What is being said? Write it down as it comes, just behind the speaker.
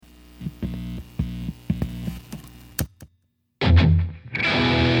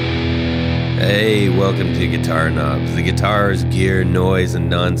Hey, welcome to Guitar Knobs, the guitars, gear, noise, and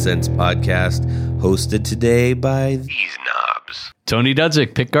nonsense podcast, hosted today by these knobs. Tony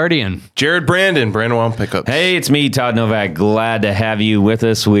Dudzik, Pick Guardian. Jared Brandon Womp Pickups. Hey, it's me, Todd Novak. Glad to have you with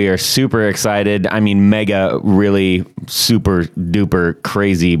us. We are super excited. I mean, mega, really super duper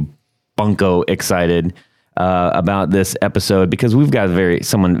crazy bunko excited about this episode because we've got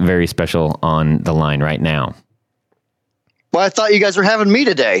someone very special on the line right now. Well, I thought you guys were having me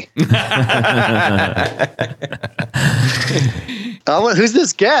today. Who's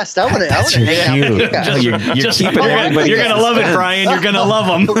this guest? I want to hang out with you guys. You're keeping everybody. You're going to love it, Brian. You're going to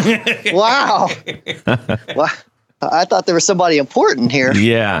love them. Wow. I thought there was somebody important here.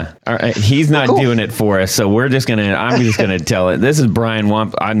 Yeah. All right. He's not doing it for us, so I'm just going to tell it. This is Brian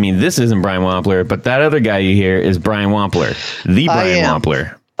Wampler. I mean, this isn't Brian Wampler, but that other guy you hear is Brian Wampler, the Brian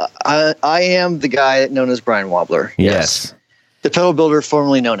Wampler. I am the guy known as Brian Wampler. Yes. The pedal builder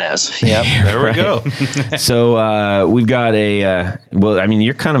formerly known as. Yep. There we go. So we've got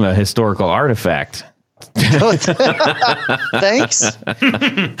you're kind of a historical artifact. Thanks.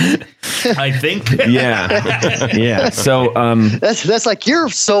 I think. Yeah. So that's like, you're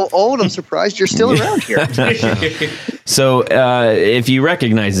so old, I'm surprised you're still around here. So if you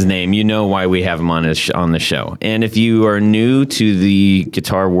recognize his name, you know why we have him on the show. And if you are new to the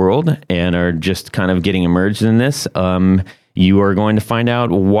guitar world and are just kind of getting immersed in this, you are going to find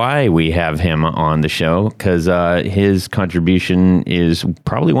out why we have him on the show, because his contribution is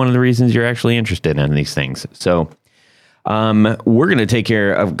probably one of the reasons you're actually interested in these things. So we're going to take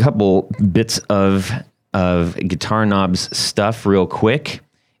care of a couple bits of Guitar Knobs stuff real quick,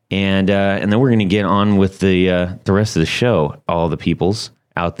 and then we're going to get on with the rest of the show. All the peoples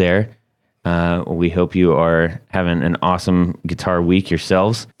out there, we hope you are having an awesome guitar week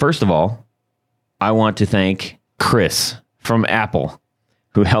yourselves. First of all, I want to thank Chris from Apple,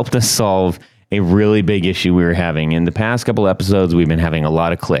 who helped us solve a really big issue we were having. In the past couple episodes, we've been having a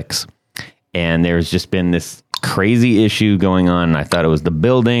lot of clicks, and there's just been this crazy issue going on. I thought it was the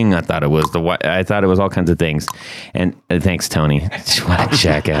building. I thought it was all kinds of things. And thanks, Tony. What a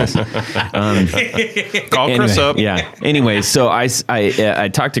jackass. Call Chris up. Yeah. Anyway, so I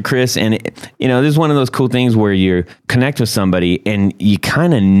talked to Chris, and this is one of those cool things where you connect with somebody and you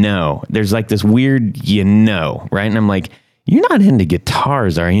kind of know. There's like this weird, right? And I'm like, you're not into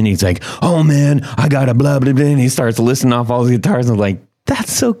guitars, are you? And he's like, oh man, I got a blah, blah, blah. And he starts listing off all the guitars. And I'm like,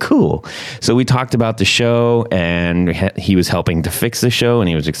 that's so cool. So we talked about the show, and he was helping to fix the show, and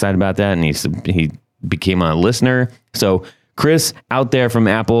he was excited about that. And he became a listener. So Chris out there from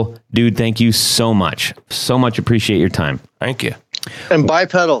Apple, dude, thank you so much. So much appreciate your time. Thank you. And buy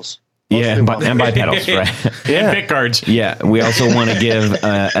pedals. Yeah, and buy pedals, right? And pick cards. Yeah, we also want to give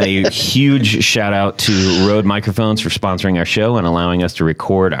a huge shout out to Rode Microphones for sponsoring our show and allowing us to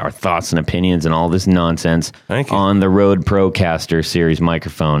record our thoughts and opinions and all this nonsense on the Rode Procaster series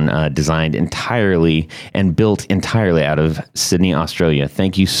microphone, designed entirely and built entirely out of Sydney, Australia.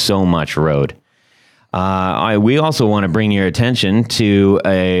 Thank you so much, Rode. We also want to bring your attention to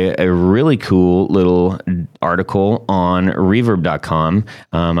a really cool little article on Reverb.com.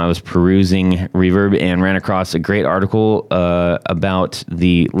 I was perusing Reverb and ran across a great article about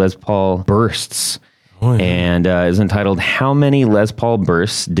the Les Paul bursts. Oh, yeah. And is entitled, How Many Les Paul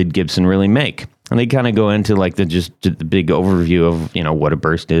Bursts Did Gibson Really Make? And they kind of go into like the big overview of what a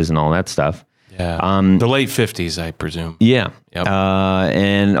burst is and all that stuff. Yeah. The late 50s, I presume. Yeah. Yep.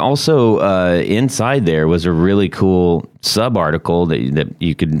 And also inside there was a really cool sub-article that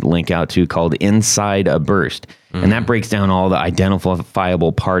you could link out to called Inside a Burst. Mm-hmm. And that breaks down all the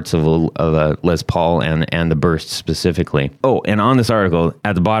identifiable parts of a Les Paul and the burst specifically. Oh, and on this article,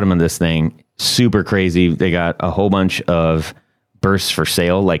 at the bottom of this thing, super crazy, they got a whole bunch of bursts for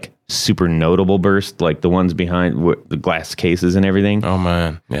sale, like super notable bursts, like the ones behind the glass cases and everything. Oh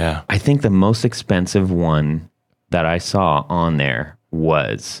man, yeah. I think the most expensive one that I saw on there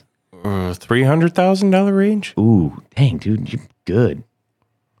was $300,000 range. Ooh, dang, dude, you're good.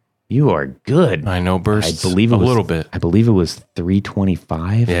 You are good. I know bursts. I believe it was a little bit. I believe it was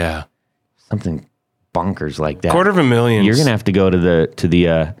 $325. Yeah, something bonkers like that. $250,000. You're gonna have to go to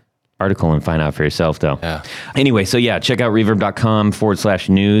the article and find out for yourself, though. Yeah. Anyway, so yeah, check out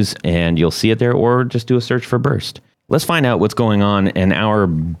reverb.com/news and you'll see it there, or just do a search for burst. Let's find out what's going on in our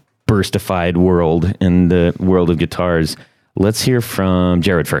burstified world, in the world of guitars. Let's hear from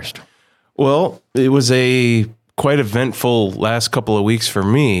Jared first. Well, it was a quite eventful last couple of weeks for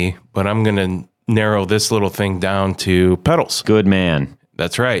me, but I'm going to narrow this little thing down to pedals. Good man.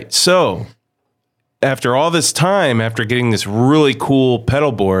 That's right. So after all this time, after getting this really cool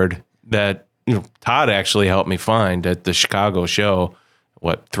pedal board that Todd actually helped me find at the Chicago show,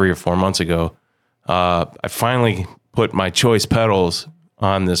 3 or 4 months ago, I finally put my choice pedals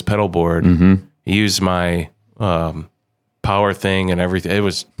on this pedal board. Used my power thing and everything. It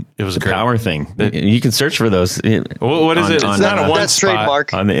was great. Power thing. You can search for those. What is it? It's not a one That's spot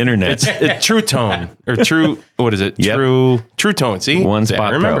trademark. on the internet. It's True Tone or True. What is it? Yep. True Tone. See, One Spot I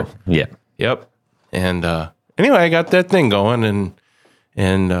remember. Pro. Yeah. Yep. And anyway, I got that thing going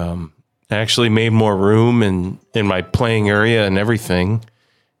and actually made more room in my playing area and everything.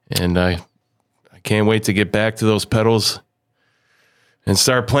 And I can't wait to get back to those pedals and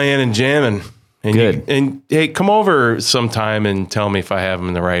start playing and jamming. And Good. And hey, come over sometime and tell me if I have them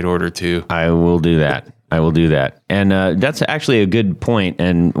in the right order too. I will do that. And that's actually a good point.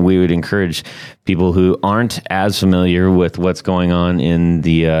 And we would encourage people who aren't as familiar with what's going on in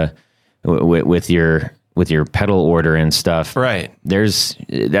the with your pedal order and stuff. Right.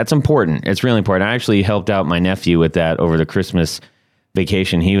 That's important. It's really important. I actually helped out my nephew with that over the Christmas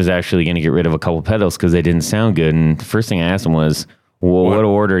vacation. He was actually going to get rid of a couple pedals because they didn't sound good. And the first thing I asked him was, well, what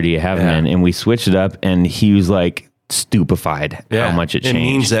order do you have them in? And we switched it up, and he was like stupefied how much it changed. It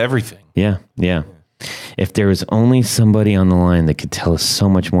means everything. Yeah. If there was only somebody on the line that could tell us so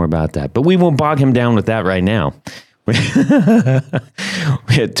much more about that. But we won't bog him down with that right now.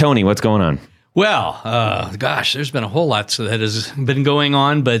 Tony, what's going on? Well, gosh, there's been a whole lot that has been going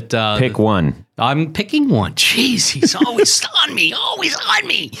on, but Pick one. I'm picking one. Jeez, he's always on me.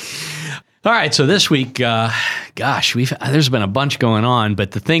 All right, so this week, there's been a bunch going on,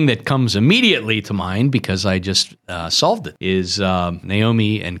 but the thing that comes immediately to mind, because I just solved it, is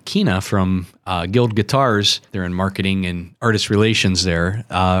Naomi and Kina from Guild Guitars. They're in marketing and artist relations there,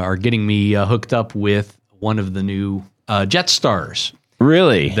 are getting me hooked up with one of the new Jetstars.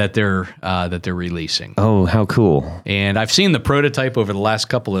 Really? That they're releasing. Oh, how cool. And I've seen the prototype over the last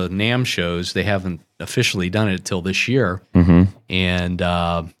couple of NAMM shows. They haven't officially done it till this year. And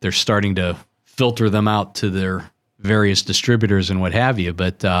they're starting to filter them out to their various distributors and what have you.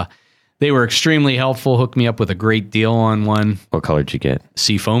 But they were extremely helpful, hooked me up with a great deal on one. What color did you get?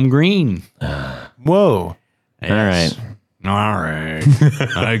 Seafoam green. Whoa. Yes. All right.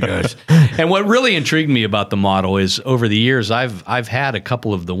 I guess. And what really intrigued me about the model is over the years, I've had a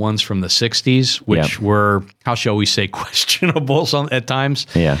couple of the ones from the 60s, which were, how shall we say, questionable at times.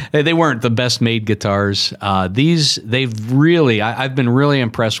 Yeah. They weren't the best made guitars. I've been really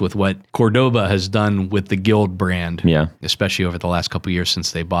impressed with what Cordoba has done with the Guild brand. Yeah. Especially over the last couple of years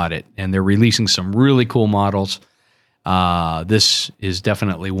since they bought it. And they're releasing some really cool models. This is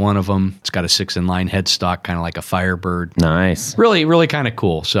definitely one of them. It's got a 6-in-line headstock, kind of like a Firebird. Nice. Really, really kind of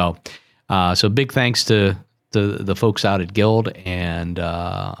cool. So big thanks to the folks out at Guild, and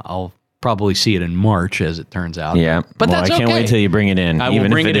I'll probably see it in March, as it turns out. Yeah, but well, that's I can't okay. wait till you bring it in,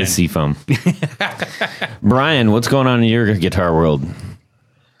 even if it is Seafoam. Brian, what's going on in your guitar world?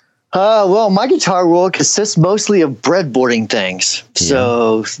 Well, my guitar world consists mostly of breadboarding things.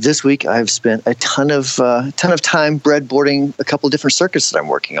 So this week I've spent a ton of time breadboarding a couple of different circuits that I'm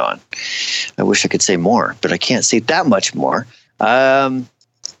working on. I wish I could say more, but I can't say that much more. Let's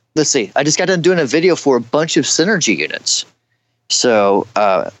see. I just got done doing a video for a bunch of Synergy units. So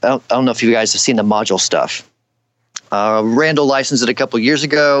I don't know if you guys have seen the module stuff. Randall licensed it a couple of years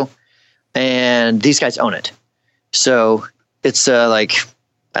ago, and these guys own it. So it's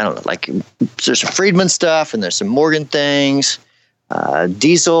I don't know, like there's some Friedman stuff and there's some Morgan things.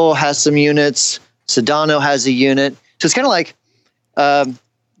 Diesel has some units. Sedano has a unit. So it's kind of like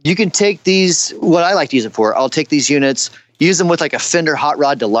you can take these, what I like to use it for, I'll take these units, use them with like a Fender Hot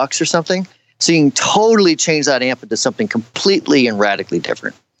Rod Deluxe or something. So you can totally change that amp into something completely and radically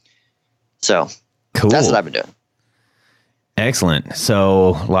different. So Cool. That's what I've been doing. Excellent.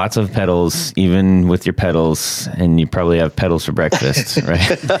 So lots of pedals, even with your pedals, and you probably have pedals for breakfast,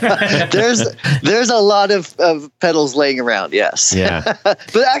 right? There's a lot of pedals laying around, yes. Yeah.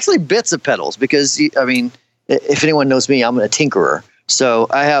 But actually bits of pedals, because, I mean, if anyone knows me, I'm a tinkerer. So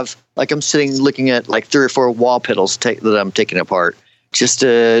I have, I'm sitting looking at 3 or 4 wall pedals that I'm taking apart just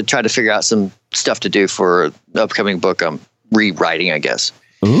to try to figure out some stuff to do for the upcoming book I'm rewriting, I guess.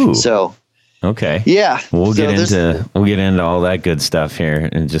 Ooh. So... Okay. Yeah. We'll get into all that good stuff here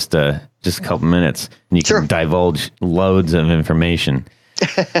in just a couple minutes, and you can divulge loads of information.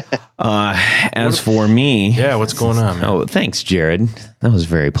 As for me, what's going on, man? Oh, thanks, Jared. That was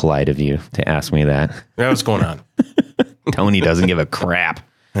very polite of you to ask me that. Yeah, what's going on? Tony doesn't give a crap.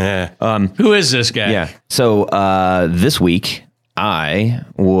 Yeah. Who is this guy? Yeah. So this week I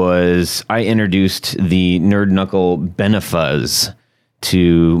introduced the Nerd Knuckle Benefuzz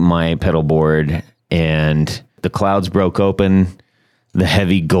to my pedal board, and the clouds broke open. The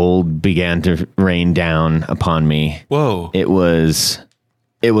heavy gold began to rain down upon me. Whoa. It was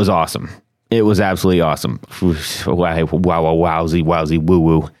awesome. It was absolutely awesome. Wowzy, woo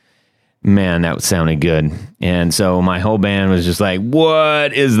woo. Man, that sounded good. And so my whole band was just like,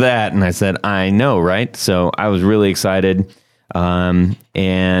 what is that? And I said, I know, right? So I was really excited. And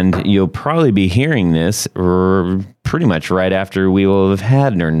you'll probably be hearing this pretty much right after we will have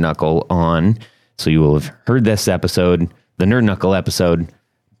had Nerd Knuckle on. So you will have heard this episode, the Nerd Knuckle episode,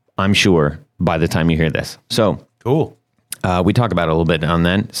 I'm sure, by the time you hear this. So Cool. We talk about it a little bit on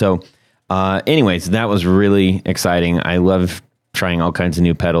that. So anyways, that was really exciting. I love trying all kinds of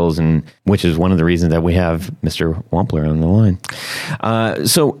new pedals, and which is one of the reasons that we have Mr. Wampler on the line.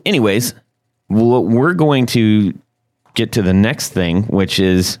 So anyways, we're going to get to the next thing, which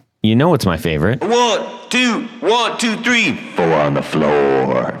is, what's my favorite? 1, 2, 1, 2, 3, 4 on the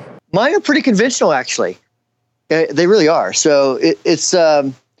floor. Mine are pretty conventional, actually. They really are. So it's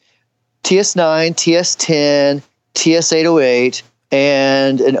TS9, TS10, TS808,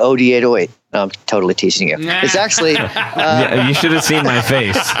 and an OD808. No, I'm totally teasing you. It's actually... Yeah, you should have seen my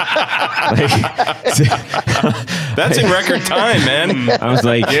face. That's in record time, man. I was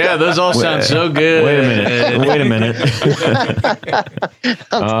like... Yeah, those all sound so good. Wait a minute.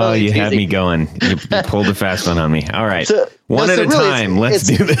 Oh, you had me going. You pulled a fast one on me. All right. One at a time. Let's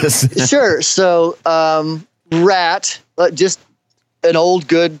do this. Sure. So, Rat, just an old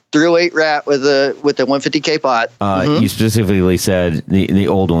good 308 Rat with a 150K pot. You specifically said the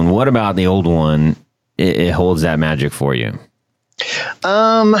old one. What about the old one? It holds that magic for you.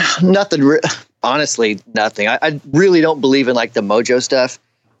 Nothing. Honestly, nothing. I really don't believe in like the Mojo stuff.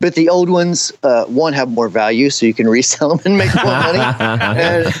 But the old ones, one, have more value, so you can resell them and make more money.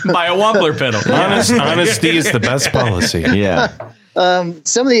 Buy a Wampler pedal. Honesty is the best policy. Yeah.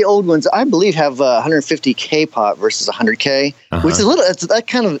 Some of the old ones, I believe, have 150K pot versus 100K, which is it's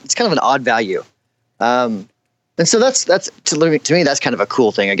kind of an odd value. And so that's to me, that's kind of a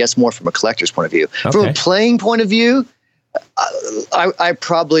cool thing, I guess, more from a collector's point of view. Okay. From a playing point of view, I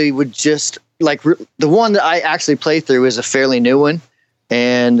probably would just like the one that I actually play through is a fairly new one.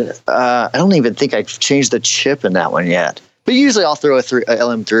 And I don't even think I've changed the chip in that one yet. But usually I'll throw a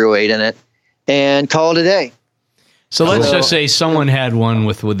LM308 in it and call it a day. So let's just say someone had one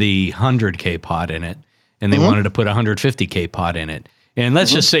with the 100K pot in it, and they wanted to put a 150K pot in it. And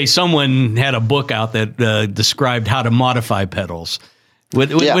let's just say someone had a book out that described how to modify pedals. Would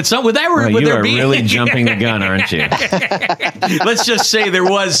that you are really jumping the gun, aren't you? Let's just say there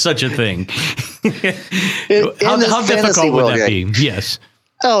was such a thing. How difficult would that be? Yes.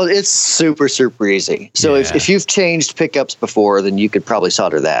 Oh, it's super, super easy. So if you've changed pickups before, then you could probably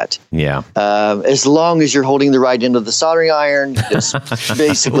solder that. Yeah. As long as you're holding the right end of the soldering iron, just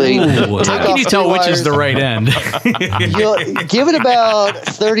basically. How can you tell which is the right end? You'll give it about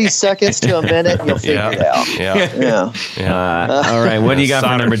 30 seconds to a minute, and you'll figure it out. Yeah. All right. What do you got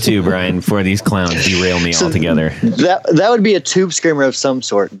for number 2, Brian, before these clowns derail me altogether? That would be a tube screamer of some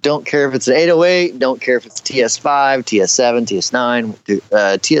sort. Don't care if it's an 808. Don't care if it's TS5, TS7,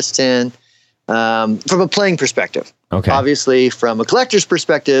 TS9, TS10, from a playing perspective. Okay. Obviously, from a collector's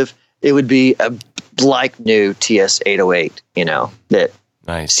perspective, it would be a like new TS808, that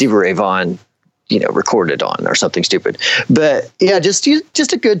Stevie Ray Vaughan, recorded on or something stupid. But yeah, just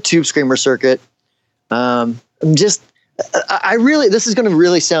a good tube screamer circuit. This is going to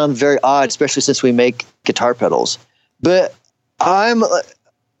really sound very odd, especially since we make guitar pedals. But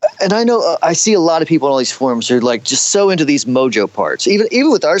and I know I see a lot of people on all these forums who are like just so into these Mojo parts,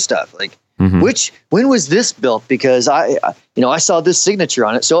 even with our stuff. Like, when was this built? Because I saw this signature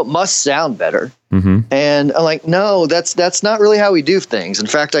on it, so it must sound better. And I'm like, no, that's not really how we do things. In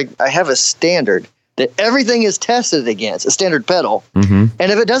fact, I have a standard that everything is tested against, a standard pedal. And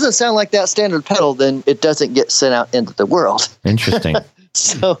if it doesn't sound like that standard pedal, then it doesn't get sent out into the world. Interesting.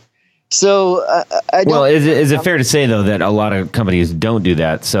 Well, is it fair to say though that a lot of companies don't do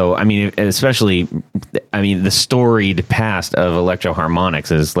that? So I mean, especially, the storied past of Electro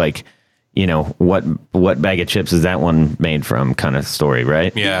Harmonix is like, what bag of chips is that one made from kind of story,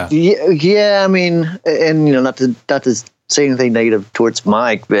 right? Yeah. Yeah. I mean, and not to say anything negative towards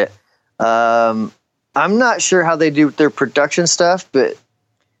Mike, but I'm not sure how they do their production stuff, but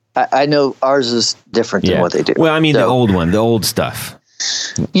I know ours is different than what they do. Well, the old one, the old stuff.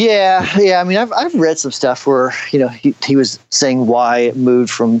 Yeah. I mean, I've read some stuff where he was saying why it moved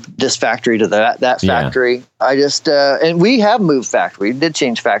from this factory to that factory. Yeah. I just and we have moved factory. We did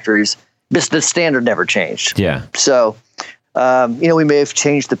change factories. The standard never changed. Yeah. So we may have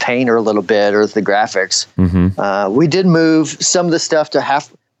changed the painter a little bit or the graphics. We did move some of the stuff to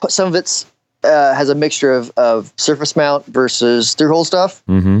some of it's has a mixture of surface mount versus through hole stuff.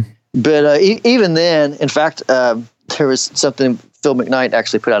 But even then, in fact, there was something Phil McKnight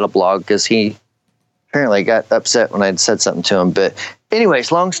actually put out a blog because he apparently got upset when I'd said something to him. But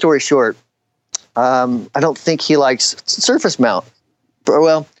anyways, long story short, I don't think he likes surface mount.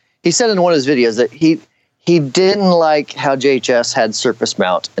 Well, he said in one of his videos that he didn't like how JHS had surface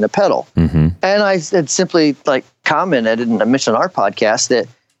mount in a pedal. Mm-hmm. And I had simply commented, and I mentioned on our podcast, that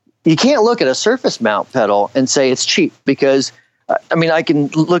you can't look at a surface mount pedal and say it's cheap, because I can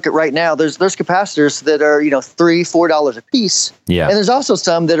look at right now, there's capacitors that are, $3-4 a piece. Yeah. And there's also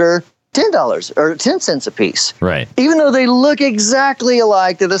some that are $10 or 10 cents a piece. Right. Even though they look exactly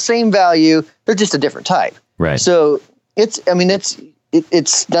alike, they're the same value, they're just a different type. Right. So that's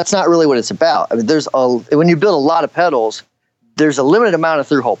not really what it's about. I mean, when you build a lot of pedals, there's a limited amount of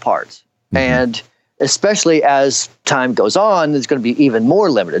through-hole parts. Mm-hmm. And especially as time goes on, it's going to be even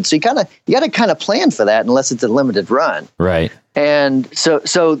more limited. So you got to kind of plan for that, unless it's a limited run. Right. And so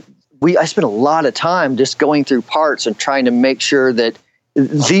I spent a lot of time just going through parts and trying to make sure that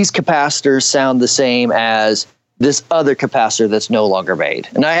these capacitors sound the same as this other capacitor that's no longer made.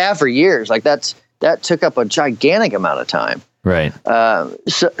 And I have for years. That took up a gigantic amount of time. Right.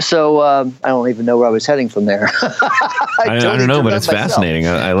 So I don't even know where I was heading from there. I don't know, but it's fascinating.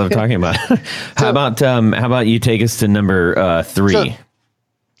 I love talking about it. How about you take us to number 3? So,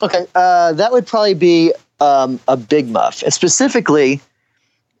 okay. That would probably be a Big Muff. And specifically,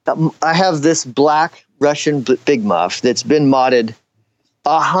 I have this black Russian Big Muff that's been modded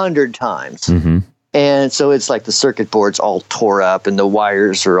 100 times. Mm-hmm. And so it's like the circuit board's all tore up and the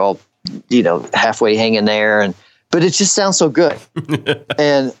wires are all, halfway hanging there. But it just sounds so good.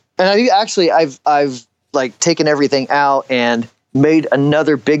 and I've taken everything out and made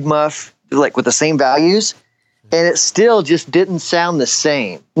another Big Muff with the same values. And it still just didn't sound the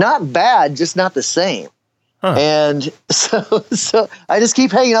same. Not bad, just not the same. Huh. And so I just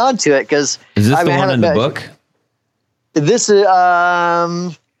keep hanging on to it because is this the one in the book? This is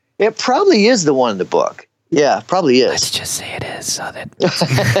it probably is the one in the book. Yeah, probably is. Let's just say it is, so that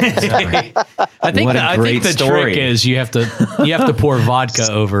I think the trick is you have to pour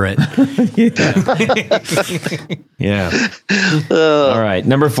vodka over it. Yeah. All right,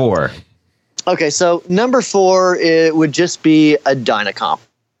 number 4. Okay, so number 4 it would just be a Dynacomp.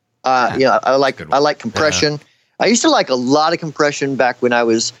 I like compression. I used to like a lot of compression back when I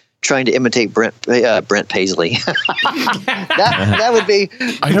was trying to imitate Brent Paisley. that would be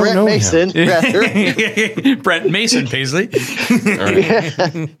Brent Mason, rather. Brent Mason Paisley.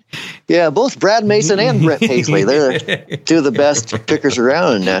 Yeah, both Brad Mason and Brent Paisley. They're two of the best pickers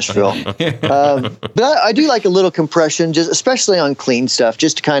around in Nashville. But I do like a little compression, just especially on clean stuff,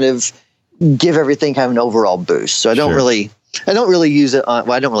 just to kind of give everything kind of an overall boost. So I don't really use it on.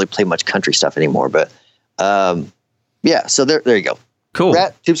 Well, I don't really play much country stuff anymore, but yeah. So there you go. Cool.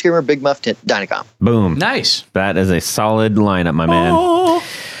 Rat, Tube Screamer, Big Muff, Dynacomp. Boom. Nice. That is a solid lineup, my man. Oh.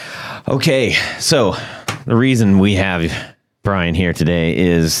 Okay, so the reason we have Brian here today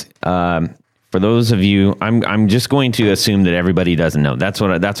is for those of you, I'm just going to assume that everybody doesn't know. That's how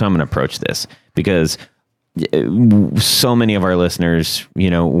I'm going to approach this, because so many of our listeners,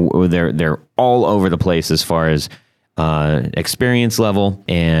 they're all over the place as far as experience level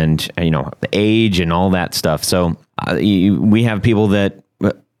and age and all that stuff. So we have people that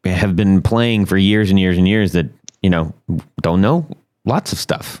have been playing for years and years and years that don't know lots of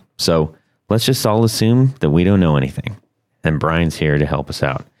stuff. So let's just all assume that we don't know anything, and Brian's here to help us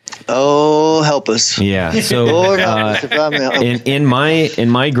out. Oh, help us! Yeah. So in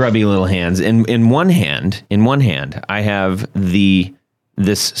my grubby little hands, in one hand, I have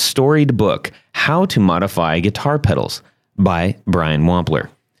this storied book, How to Modify Guitar Pedals by Brian Wampler.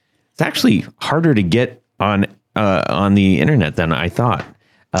 It's actually harder to get on the internet than I thought.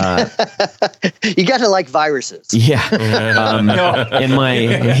 You got to like viruses. Yeah.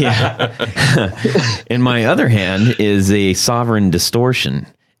 In my other hand is a Sovereign Distortion.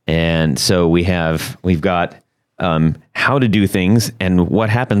 And so we've got how to do things and what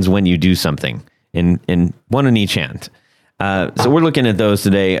happens when you do something in one in each hand. So we're looking at those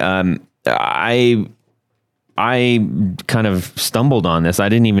today. I kind of stumbled on this. I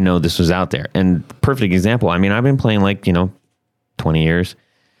didn't even know this was out there. And perfect example. I mean, I've been playing 20 years.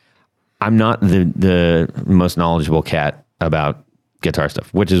 I'm not the most knowledgeable cat about guitar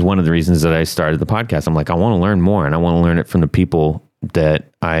stuff, which is one of the reasons that I started the podcast. I'm like, I want to learn more, and I want to learn it from the people that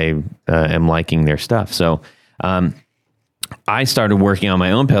I am liking their stuff. So I started working on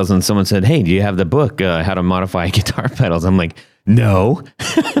my own pedals, and someone said, "Hey, do you have the book, How to Modify Guitar Pedals?" I'm like, no.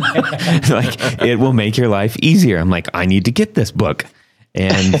 It will make your life easier. I'm like, I need to get this book.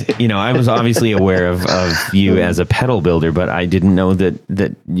 And, I was obviously aware of you as a pedal builder, but I didn't know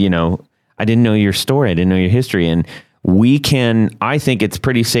that I didn't know your story. I didn't know your history. And I think it's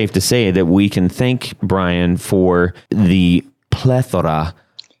pretty safe to say that we can thank Brian for the plethora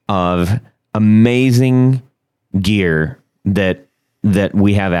of amazing gear that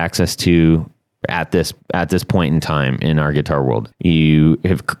we have access to at this point in time in our guitar world. You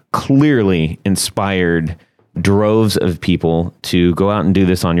have clearly inspired droves of people to go out and do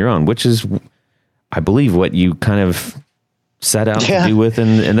this on your own, which is, I believe, what you kind of set out to do with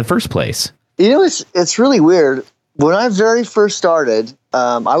in the first place. You know, it's really weird. When I very first started,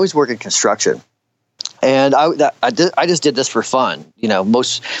 I was working construction, and I just did this for fun. You know,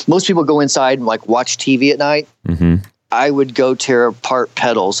 most people go inside and like watch TV at night. Mm-hmm. I would go tear apart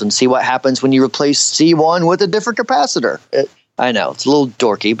pedals and see what happens when you replace C1 with a different capacitor. I know it's a little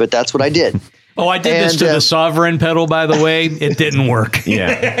dorky, but that's what I did. Oh, I did this to the Sovereign pedal, by the way. It didn't work.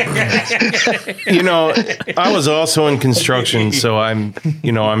 Yeah. You know, I was also in construction, so I'm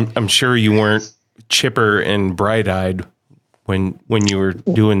sure you weren't chipper and bright-eyed when you were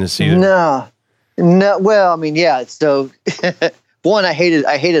doing this either. No. Well, I mean, yeah. So, one, I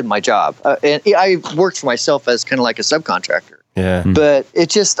hated my job, and I worked for myself as kind of like a subcontractor. Yeah. But it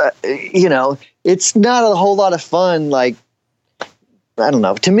just, it's not a whole lot of fun. Like, I don't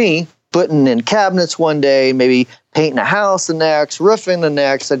know. To me, putting in cabinets one day, maybe painting a house the next, roofing the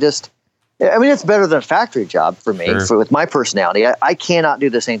next. It's better than a factory job for me, with my personality. I cannot do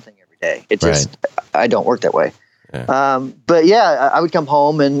the same thing every day. It just, I don't work that way. Yeah. But yeah, I would come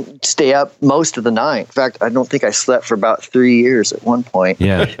home and stay up most of the night. In fact, I don't think I slept for about 3 years at one point.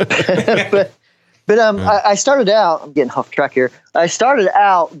 Yeah. I started out, I'm getting off track here. I started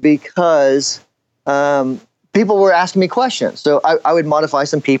out because, people were asking me questions. So I would modify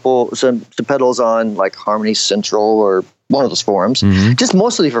some pedals on like Harmony Central or one of those forums, just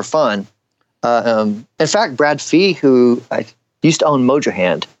mostly for fun. In fact, Brad Fee, who I used to own Mojo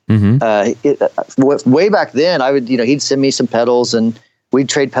Hand, way back then, I would, he'd send me some pedals and we'd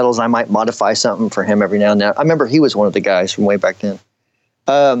trade pedals. And I might modify something for him every now and then. I remember he was one of the guys from way back then.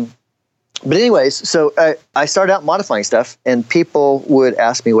 But anyways, so I started out modifying stuff and people would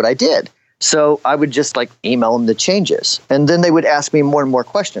ask me what I did. So I would just like email them the changes, and then they would ask me more and more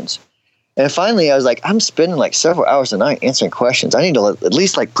questions. And finally I was like, I'm spending like several hours a night answering questions. I need to at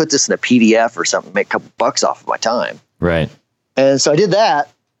least like put this in a PDF or something, make a couple bucks off of my time. Right. And so I did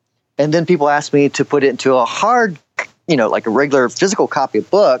that. And then people asked me to put it into a hard, like a regular physical copy of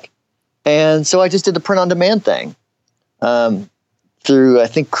book. And so I just did the print on demand thing, through, I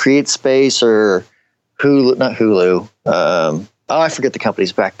think, CreateSpace or Hulu, not Hulu. I forget the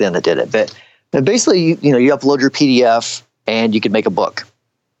companies back then that did it, but basically, you upload your PDF and you could make a book.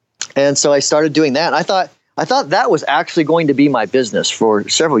 And so I started doing that. And I thought that was actually going to be my business for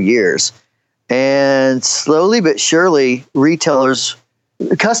several years. And slowly but surely,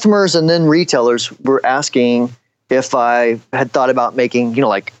 customers and then retailers were asking if I had thought about making,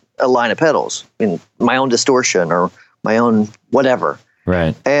 like a line of pedals in my own distortion or my own whatever.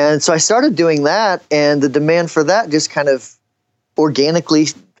 Right. And so I started doing that, and the demand for that just kind of organically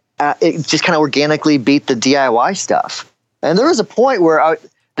beat the DIY stuff. And there was a point where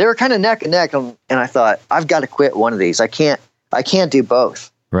they were kind of neck and neck, and I thought, I've got to quit one of these. I can't do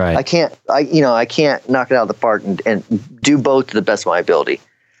both. Right. I can't knock it out of the park and do both to the best of my ability.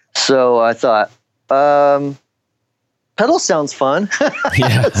 So I thought, pedal sounds fun.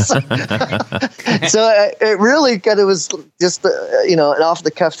 Yeah. So it really kind of was just, an off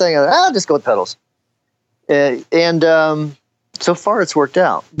the cuff thing. I'll just go with pedals. And so far it's worked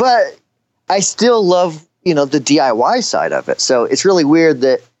out, but I still love, the DIY side of it. So it's really weird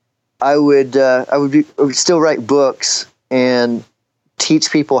that I would still write books and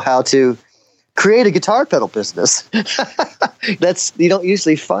teach people how to create a guitar pedal business. You don't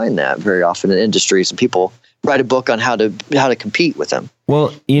usually find that very often in industries, and people write a book on how to compete with them.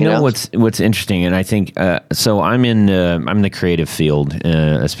 Well, you know what's interesting, and I think so. I'm in the creative field,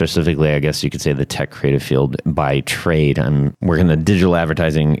 specifically, I guess you could say the tech creative field by trade. I'm working in the digital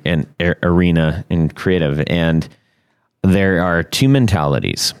advertising and arena in creative, and there are two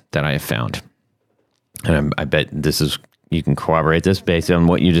mentalities that I have found, and I bet you can corroborate this based on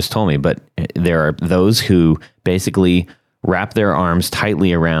what you just told me. But there are those who basically wrap their arms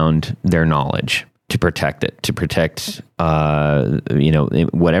tightly around their knowledge to protect it,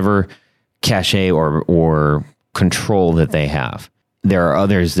 whatever cachet or control that they have. There are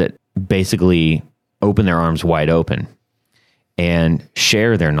others that basically open their arms wide open and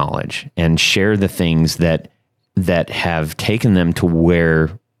share their knowledge and share the things that have taken them to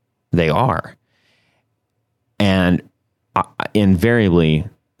where they are. And invariably,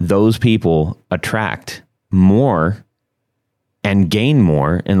 those people attract more and gain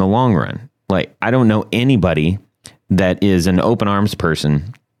more in the long run. Like, I don't know anybody that is an open arms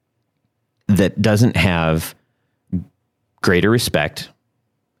person that doesn't have greater respect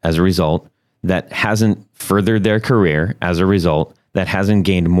as a result, that hasn't furthered their career as a result, that hasn't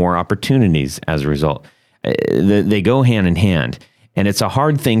gained more opportunities as a result. They go hand in hand. And it's a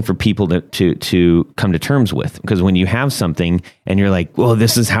hard thing for people to come to terms with, because when you have something and you're like, well,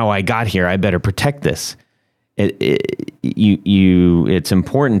 this is how I got here, I better protect this. It's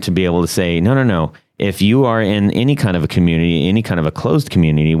important to be able to say, no. If you are in any kind of a community, any kind of a closed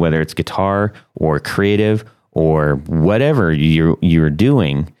community, whether it's guitar or creative or whatever you're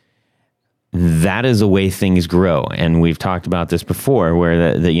doing, that is the way things grow. And we've talked about this before,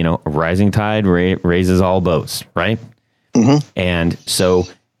 where the a rising tide raises all boats, right? Mm-hmm. And so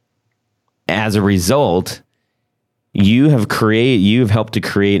as a result, you have helped to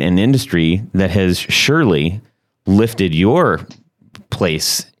create an industry that has surely lifted your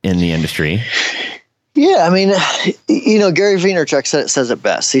place in the industry. Yeah, I mean, Gary Vaynerchuk says it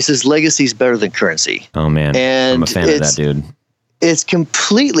best. He says legacy's better than currency. Oh man, and I'm a fan of that dude. It's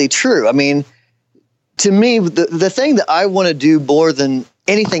completely true. I mean, to me, the thing that I want to do more than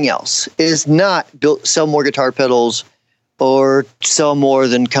anything else is not sell more guitar pedals or sell more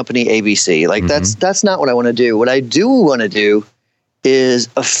than company ABC. Like that's not what I want to do. What I do want to do is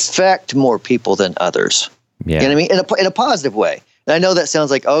affect more people than others. Yeah. You know what I mean? In a positive way. And I know that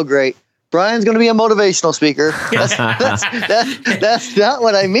sounds like, oh, great, Brian's going to be a motivational speaker. That's not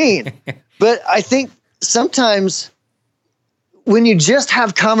what I mean. But I think sometimes when you just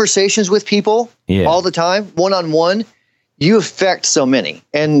have conversations with people all the time, one-on-one, you affect so many.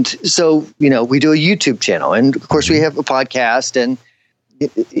 And so, we do a YouTube channel, and of course we have a podcast and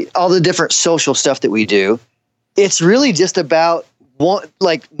all the different social stuff that we do. It's really just about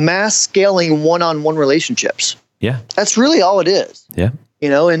mass scaling one-on-one relationships. Yeah. That's really all it is. Yeah.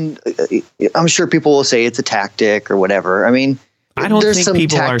 And I'm sure people will say it's a tactic or whatever. I mean, I don't think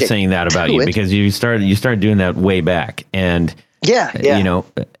people are saying that about you, because you started doing that way back. And it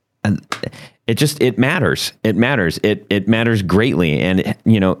matters. It matters. It matters greatly. And,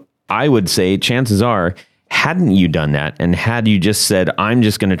 I would say chances are, hadn't you done that, and had you just said, I'm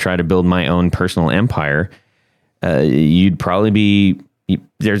just going to try to build my own personal empire, you'd probably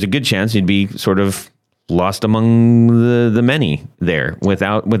there's a good chance you'd be sort of lost among the many there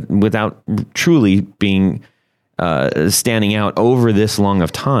without truly being standing out over this long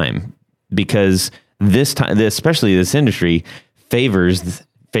of time, because especially this industry favors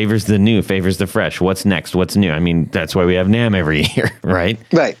the new, favors the fresh. What's next? What's new? I mean, that's why we have NAMM every year, right?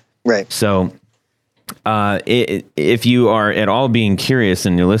 Right. So if you are at all being curious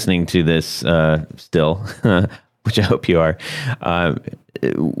and you're listening to this still, which I hope you are,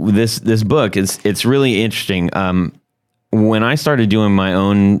 this book, it's really interesting. When I started doing my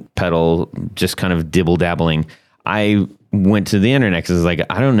own pedal, just kind of dibble dabbling, I went to the internet because I was like,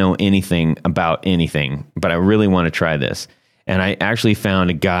 I don't know anything about anything, but I really want to try this. And I actually found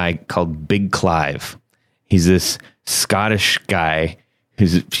a guy called Big Clive. He's this Scottish guy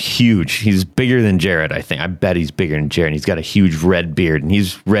who's huge. He's bigger than Jared, I think. I bet he's bigger than Jared. He's got a huge red beard, and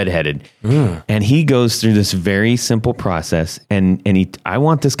he's redheaded. And he goes through this very simple process. And I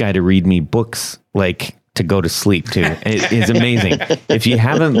want this guy to read me books like to go to sleep to. It's amazing. If you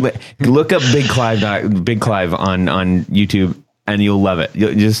haven't, look up Big Clive on YouTube, and you'll love it.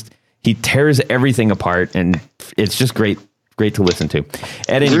 He tears everything apart, and it's just great to listen to.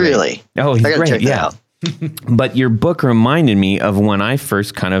 At any really? Rate, oh, he's great. Check that out. But your book reminded me of when I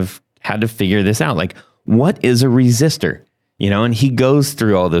first kind of had to figure this out. Like, what is a resistor? And he goes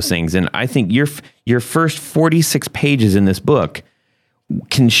through all those things. And I think your first 46 pages in this book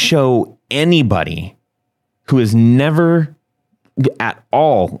can show anybody who has never at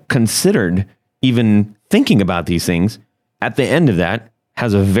all considered even thinking about these things, at the end of that,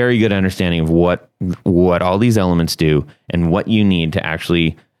 has a very good understanding of what all these elements do and what you need to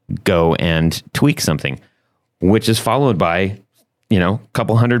actually go and tweak something, which is followed by, a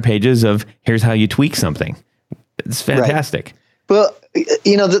couple hundred pages of here's how you tweak something. It's fantastic. Right. Well,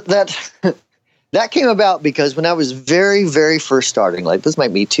 that came about because when I was very, very first starting, like this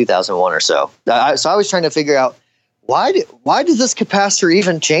might be 2001 or so. So I was trying to figure out why does this capacitor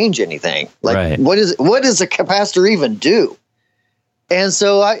even change anything? Like, what does a capacitor even do? And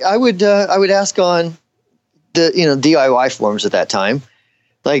so I would ask on the DIY forums at that time,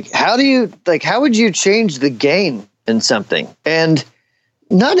 like how would you change the gain in something? And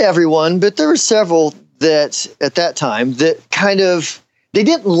not everyone, but there were several that at that time that kind of they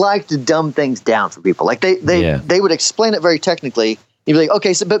didn't like to dumb things down for people. Like they would explain it very technically. You'd be like,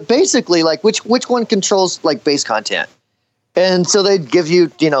 okay, so but basically, like which one controls like bass content? And so they'd give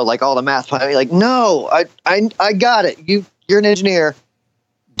you, like all the math plan. You're like, no, I got it. You're an engineer.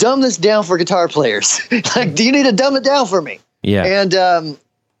 Dumb this down for guitar players. Like, do you need to dumb it down for me? Yeah. And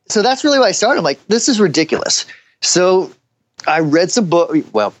so that's really why I started. I'm like, this is ridiculous. So I read some book,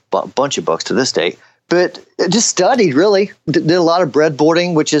 well, a bunch of books to this day, but just studied really. Did a lot of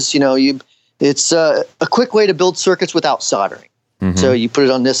breadboarding, which is, it's a quick way to build circuits without soldering. Mm-hmm. So you put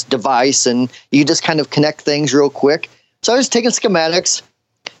it on this device and you just kind of connect things real quick. So I was taking schematics,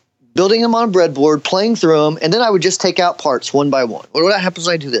 building them on a breadboard, playing through them, and then I would just take out parts one by one. What happens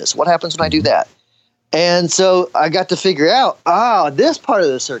when I do this? What happens when I do that? And so I got to figure out, this part of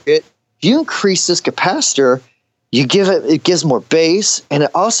the circuit, you increase this capacitor, it gives more bass, and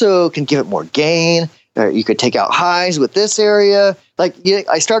it also can give it more gain. Or you could take out highs with this area.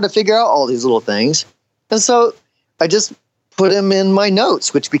 I started to figure out all these little things. And so I just put them in my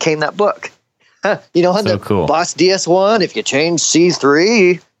notes, which became that book. So cool. Boss DS1, if you change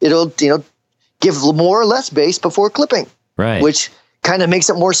C3, it'll, give more or less bass before clipping. Right. Which kind of makes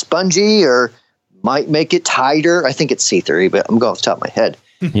it more spongy or might make it tighter. I think it's C3, but I'm going off the top of my head.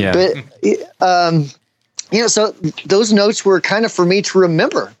 Yeah. But, so those notes were kind of for me to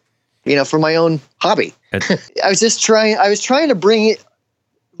remember, for my own hobby. I was trying to bring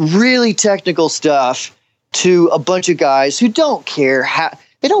really technical stuff to a bunch of guys who don't care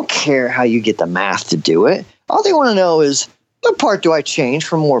how you get the math to do it. All they want to know is, what part do I change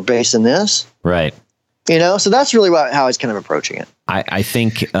for more bass in this? Right. So that's really how I was kind of approaching it. I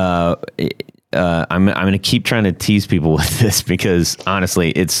think I'm going to keep trying to tease people with this because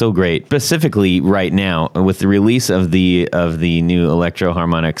honestly, it's so great. Specifically, right now with the release of the new Electro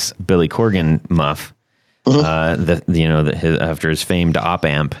Harmonix Billy Corgan muff, mm-hmm. After his famed op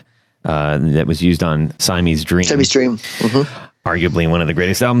amp that was used on Siamese Dream. Mm-hmm. Arguably one of the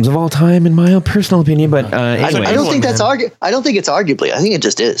greatest albums of all time, in my own personal opinion. But anyway, I don't think it's arguably. I think it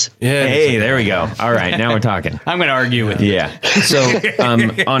just is. Yeah. Hey, there we go. All right, now we're talking. I'm going to argue with you. Yeah. So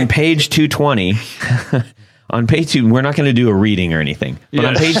on page 220, on page 2, we're not going to do a reading or anything. But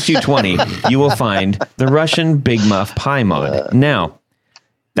on page 220, you will find the Russian Big Muff Pi mod. Now,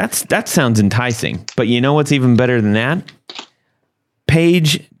 that sounds enticing. But you know what's even better than that?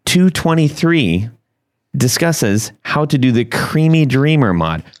 Page 223 discusses how to do the Creamy Dreamer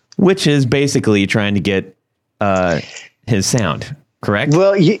mod, which is basically trying to get his sound, correct?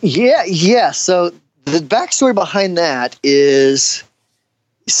 Well, yeah. So the backstory behind that is,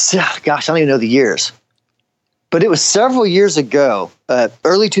 gosh, I don't even know the years, but it was several years ago,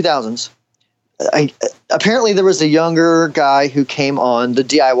 early 2000s. Apparently there was a younger guy who came on the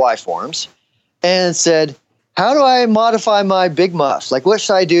DIY forums and said, how do I modify my Big Muff? Like, what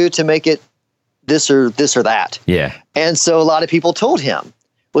should I do to make it this or that? Yeah. And so a lot of people told him.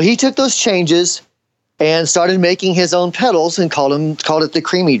 Well, he took those changes and started making his own pedals and called it the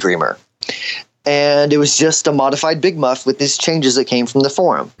Creamy Dreamer. And it was just a modified Big Muff with these changes that came from the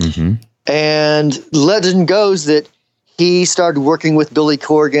forum. Mm-hmm. And legend goes that he started working with Billy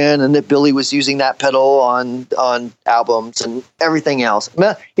Corgan and that Billy was using that pedal on albums and everything else.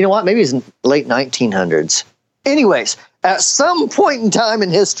 You know what? Maybe it's in late 1900s. Anyways, at some point in time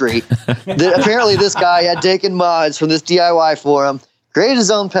in history, that apparently this guy had taken mods from this DIY forum, created his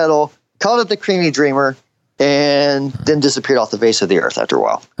own pedal, called it the Creamy Dreamer, and then disappeared off the face of the earth after a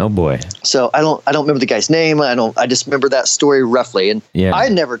while. Oh boy! So I don't remember the guy's name. I just remember that story roughly. And I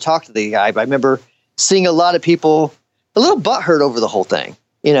had never talked to the guy, but I remember seeing a lot of people a little butthurt over the whole thing,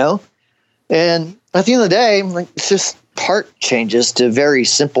 And at the end of the day, it's just part changes to very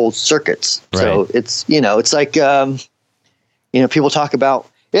simple circuits. Right. So it's it's like people talk about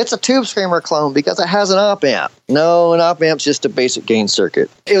it's a Tube Screamer clone because it has an op amp. No, an op amp's just a basic gain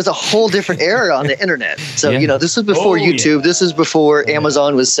circuit. It was a whole different era on the internet. So this is before YouTube. Yeah. This is before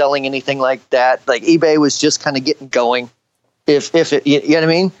Amazon was selling anything like that. Like eBay was just kind of getting going. If it, you know what I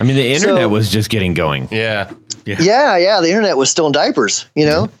mean? I mean, the internet was just getting going. Yeah. The internet was still in diapers.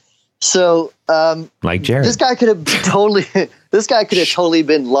 So, like Jared, this guy could have totally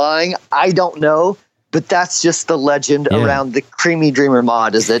been lying. I don't know, but that's just the legend around the Creamy Dreamer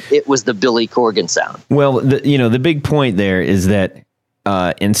mod is that it was the Billy Corgan sound. Well, the big point there is that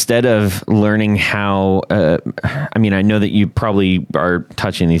instead of learning how, I know that you probably are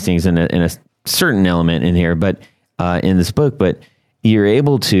touching these things in a certain element in here, but in this book, but you're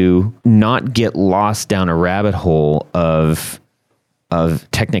able to not get lost down a rabbit hole of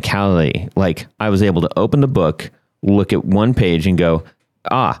technicality. Like I was able to open the book, look at one page and go,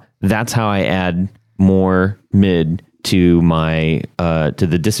 that's how I add more mid to my, to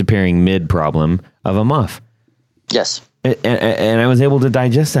the disappearing mid problem of a muff. Yes. And I was able to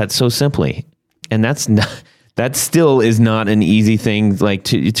digest that so simply. And that's that still is not an easy thing like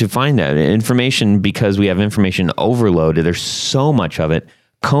to find out information, because we have information overload. There's so much of it.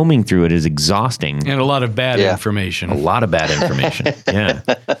 Combing through it is exhausting. And a lot of bad information. A lot of bad information. Yeah.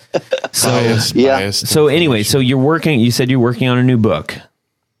 Biased So anyway, so you said you're working on a new book.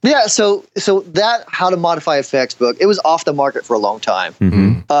 Yeah, so that How to Modify Effects book, it was off the market for a long time.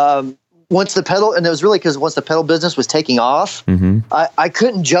 Once the pedal, and it was really because once the pedal business was taking off, I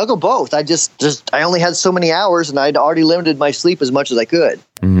couldn't juggle both. I I only had so many hours, and I'd already limited my sleep as much as I could.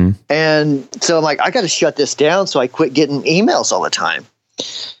 And so I'm like, I got to shut this down. So I quit getting emails all the time.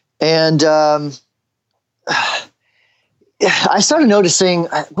 And I started noticing,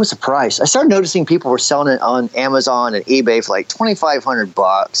 what's the price? I started noticing people were selling it on Amazon and eBay for like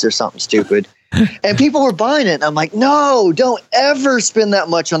 $2,500 or something stupid. And people were buying it. And I'm like, no, don't ever spend that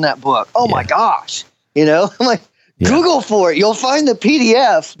much on that book. Oh my gosh. I'm like, Google for it. You'll find the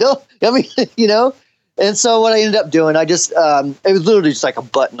PDF. And so what I ended up doing, I just, it was literally just like a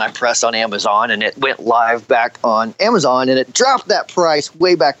button I pressed on Amazon, and it went live back on Amazon, and it dropped that price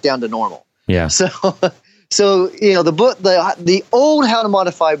way back down to normal. Yeah. So the book, the old How to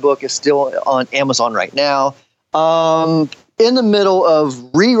Modify book is still on Amazon right now. In the middle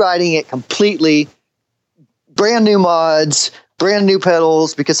of rewriting it completely, brand new mods, brand new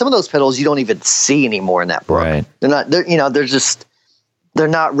pedals, because some of those pedals you don't even see anymore in that book. Right. They're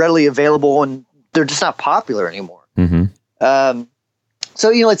not readily available, and they're just not popular anymore. So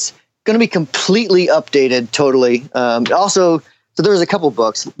it's going to be completely updated totally. So there was a couple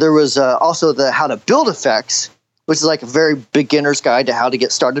books. There was also the How to Build Effects, which is like a very beginner's guide to how to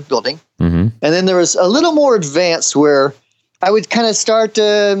get started building. And then there was a little more advanced where I would kind of start,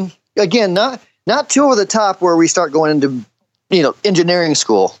 again, not too over the top where we start going into, engineering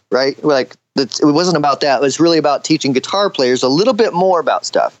school, right? Like it wasn't about that. It was really about teaching guitar players a little bit more about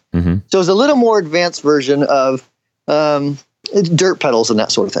stuff. So it was a little more advanced version of dirt pedals and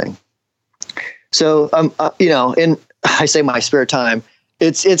that sort of thing. So, in I say my spare time,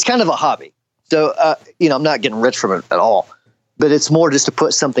 it's kind of a hobby. So, I'm not getting rich from it at all, but it's more just to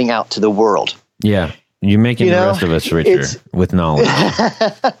put something out to the world. Yeah. You're making the rest of us richer with knowledge.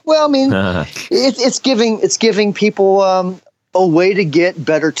 Well, I mean, it's giving people a way to get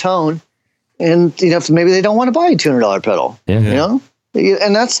better tone, and maybe they don't want to buy a $200 pedal.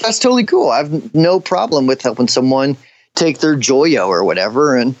 And that's totally cool. I have no problem with helping someone take their Joyo or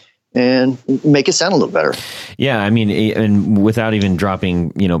whatever and make it sound a little better. Yeah, I mean, and without even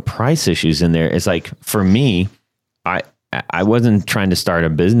dropping price issues in there, it's like for me, I wasn't trying to start a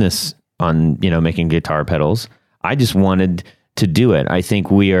business on making guitar pedals. I just wanted to do it. I think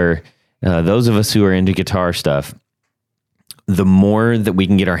we are those of us who are into guitar stuff, the more that we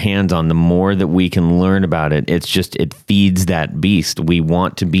can get our hands on, the more that we can learn about it. It feeds that beast. We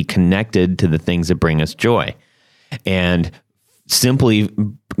want to be connected to the things that bring us joy. And simply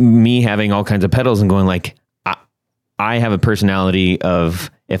me having all kinds of pedals and going like, I have a personality of,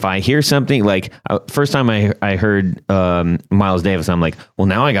 if I hear something like first time I heard Miles Davis, I'm like, well,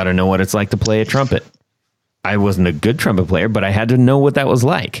 now I got to know what it's like to play a trumpet. I wasn't a good trumpet player, but I had to know what that was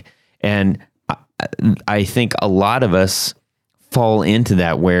like. And I think a lot of us fall into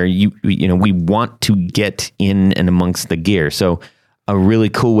that where we want to get in and amongst the gear. So a really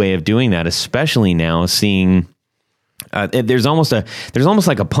cool way of doing that, especially now seeing there's almost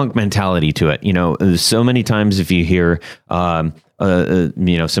like a punk mentality to it. So many times if you hear some of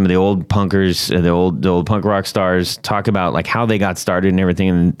the old punkers, the old punk rock stars talk about like how they got started and everything,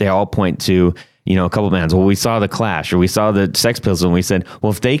 and they all point to a couple of bands. Well, we saw the Clash or we saw the Sex Pistols, and we said,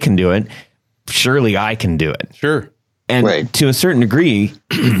 well, if they can do it, surely I can do it. Sure. And to a certain degree,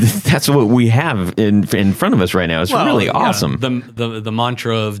 that's what we have in front of us right now. It's really awesome. The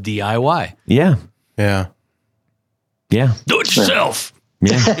mantra of DIY. Yeah. Yeah. Yeah. Do it yourself.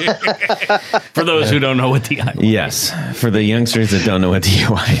 Yeah. For those who don't know what DIY is. Yes. For the youngsters that don't know what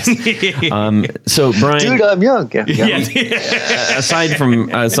DIY is. So Brian, dude, I'm young.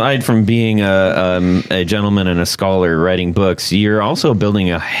 aside from being a gentleman and a scholar writing books, you're also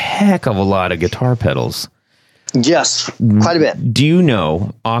building a heck of a lot of guitar pedals. Yes, quite a bit. Do you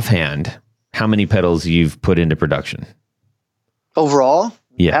know offhand how many pedals you've put into production? Overall?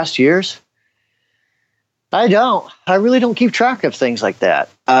 Yeah. Past years? I don't. I really don't keep track of things like that.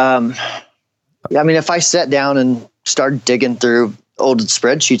 I mean, if I sat down and started digging through old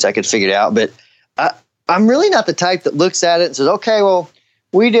spreadsheets, I could figure it out. But I'm really not the type that looks at it and says, okay, well,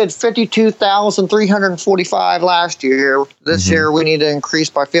 we did 52,345 last year. This year we need to increase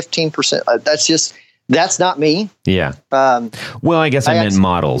by 15%. That's not me. Yeah. Well, I guess I meant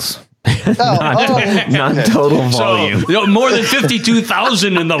models. Not total volume. So, more than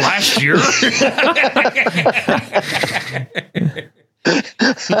 52,000 in the last year.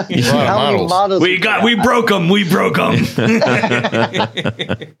 How many models? We broke them. We broke them.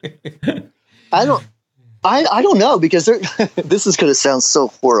 I don't know, because this is going to sound so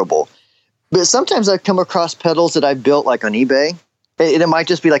horrible, but sometimes I come across pedals that I built like on eBay, and it might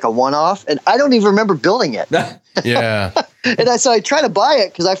just be like a one-off, and I don't even remember building it. Yeah. So I try to buy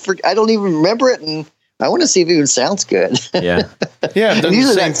it because I don't even remember it, and I want to see if it even sounds good. Yeah. Yeah. And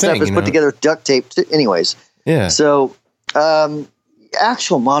usually that stuff is put together with duct tape, anyways. Yeah. So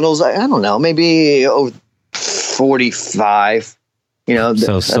actual models, I don't know, maybe 45.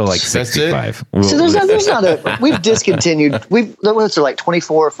 So like 65. So there's not a. We've discontinued. What's there, like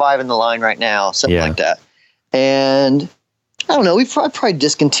 24 or 5 in the line right now, something like that. And I don't know. We've probably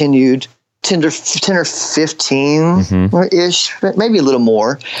discontinued 10 or 15 ish, maybe a little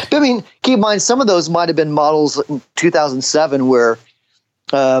more. But I mean, keep in mind, some of those might have been models in 2007 where,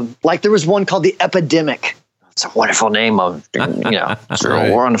 like, there was one called the Epidemic. It's a wonderful name it's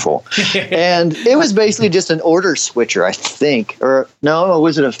real wonderful. And it was basically just an order switcher, I think. Or no,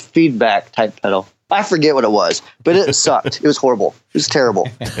 was it a feedback type pedal? I forget what it was, but it sucked. It was horrible. It was terrible.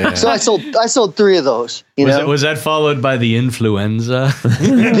 Yeah. So I sold 3 of those. Was that followed by the Influenza?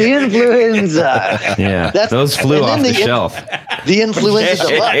 The Influenza. Yeah, those flew off the shelf. The Influenza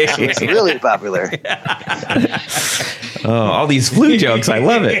Deluxe was really popular. Oh, all these flu jokes. I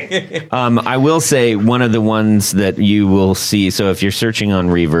love it. I will say one of the ones that you will see. So if you're searching on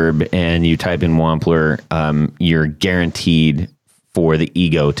Reverb and you type in Wampler, you're guaranteed for the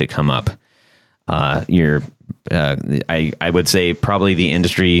Ego to come up. I would say probably the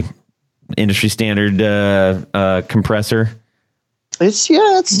industry standard compressor. We've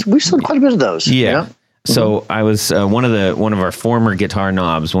sold quite a bit of those. Yeah. So I was one of our former guitar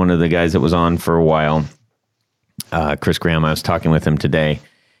knobs, one of the guys that was on for a while. Chris Graham, I was talking with him today,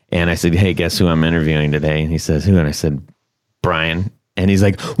 and I said, "Hey, guess who I'm interviewing today?" And he says, "Who?" And I said, "Brian." And he's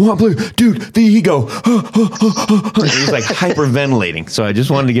like, "Wampler, dude, the Ego." And he's like hyperventilating. So I just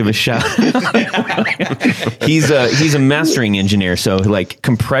wanted to give a shout. He's a mastering engineer, so like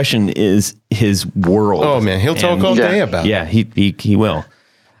compression is his world. Oh man, he'll talk all day about it. Yeah, he will.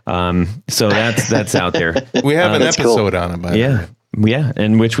 So that's out there. We have an episode on it, by the way. Yeah,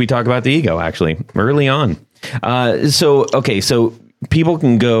 in which we talk about the Ego actually early on. So people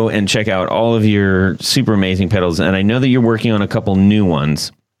can go and check out all of your super amazing pedals, and I know that you're working on a couple new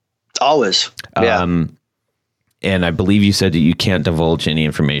ones. Always, yeah. And I believe you said that you can't divulge any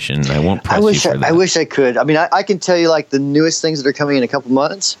information. I won't press you for that. I wish I could. I mean, I can tell you like the newest things that are coming in a couple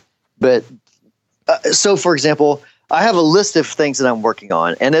months, but so for example, I have a list of things that I'm working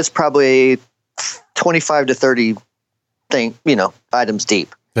on, and it's probably 25 to 30 items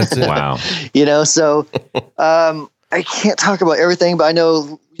deep. That's it. Wow. So I can't talk about everything, but I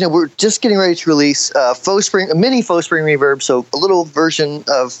know, we're just getting ready to release a mini faux spring reverb. So a little version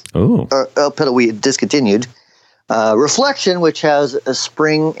of a pedal we had discontinued. Reflection, which has a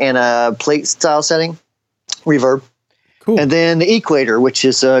spring and a plate style setting reverb. Cool. And then the Equator, which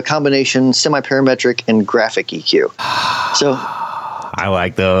is a combination semi-parametric and graphic EQ. So I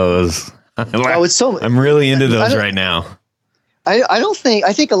like those. I'm really into those right now.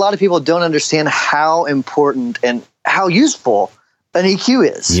 I think a lot of people don't understand how important and how useful an EQ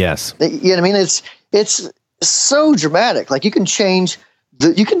is. Yes. You know what I mean? It's so dramatic. Like you can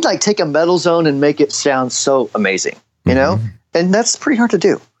take a metal zone and make it sound so amazing, and that's pretty hard to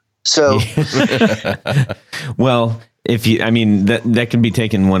do. So, well, that can be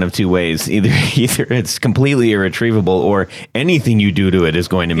taken one of two ways. Either it's completely irretrievable, or anything you do to it is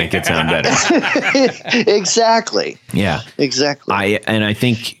going to make it sound better. Exactly. Yeah. Exactly. I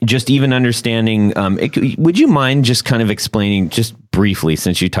think just even understanding, would you mind just kind of explaining just briefly,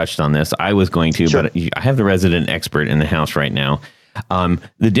 since you touched on this? I was going to, sure. But I have the resident expert in the house right now.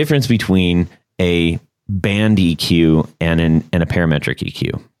 The difference between a band EQ and a parametric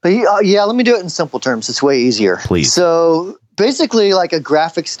EQ. Yeah, let me do it in simple terms. It's way easier. Please. So basically, like a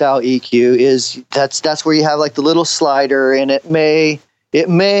graphic style EQ is that's where you have like the little slider, and it may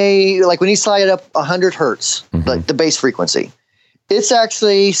like when you slide it up 100 hertz, like the bass frequency, it's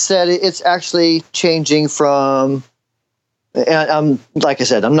actually changing from. And like I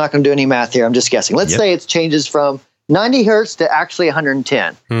said, I'm not going to do any math here. I'm just guessing. Let's say it changes from 90 hertz to actually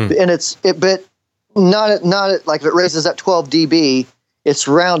 110, and but not like if it raises up 12 dB. It's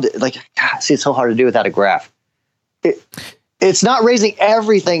rounded. Like, God, see, it's so hard to do without a graph. It's not raising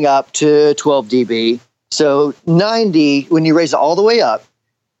everything up to 12 dB. So 90, when you raise it all the way up,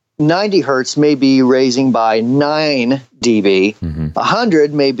 90 hertz may be raising by 9 dB,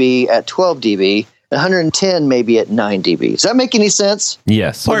 100 may be at 12 dB, 110 may be at 9 dB. Does that make any sense?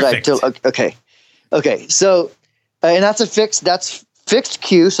 Yes. Perfect. Okay. So, and that's fixed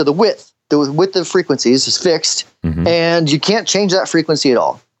Q. So the width of frequencies is fixed, and you can't change that frequency at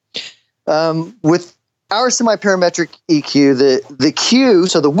all. With our semi-parametric EQ, the Q,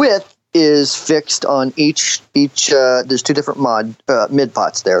 so the width is fixed on each. There's two different mid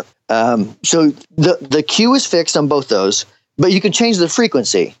pots there. So the Q is fixed on both those, but you can change the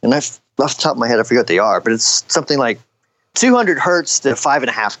frequency. And off the top of my head, I forget what they are, but it's something like 200 hertz to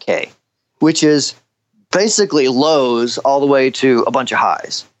 5.5K, which is basically lows all the way to a bunch of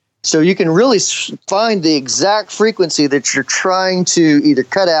highs. So you can really find the exact frequency that you're trying to either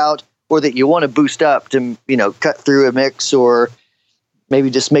cut out or that you want to boost up to, cut through a mix or maybe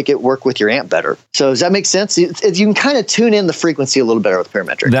just make it work with your amp better. So does that make sense? You can kind of tune in the frequency a little better with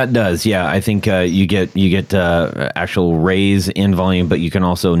parametric. That does, yeah. I think you get actual raise in volume, but you can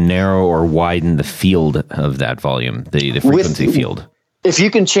also narrow or widen the field of that volume, the frequency field. If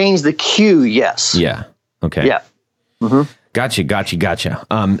you can change the Q, yes. Yeah. Okay. Yeah. Mm-hmm. Gotcha.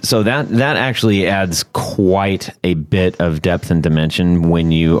 So that actually adds quite a bit of depth and dimension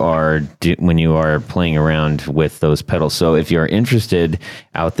when you are playing around with those pedals. So if you're interested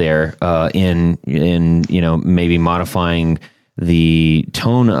out there in maybe modifying the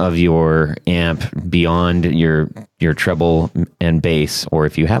tone of your amp beyond your treble and bass, or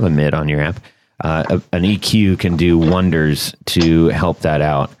if you have a mid on your amp, an EQ can do wonders to help that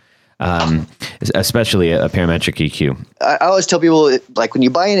out. Especially a parametric EQ. I always tell people, like, when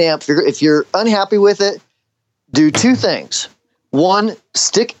you buy an amp, if you're unhappy with it, do two things. One,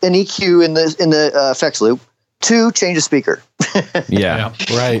 stick an EQ in the effects loop. Two, change the speaker. Yeah,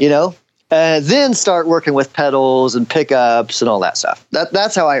 right. Then start working with pedals and pickups and all that stuff.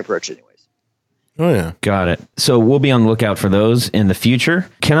 That's how I approach it anyways. Oh, yeah. Got it. So we'll be on the lookout for those in the future.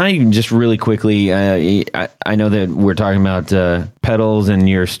 Can I just really quickly, I know that we're talking about pedals and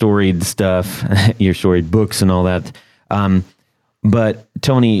your storied stuff, your storied books and all that. But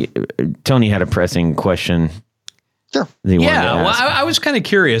Tony had a pressing question. Sure. Yeah, well, I was kind of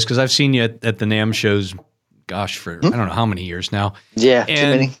curious because I've seen you at the NAMM shows, gosh, for I don't know how many years now. Yeah, too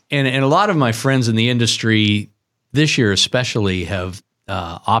many. And a lot of my friends in the industry this year especially have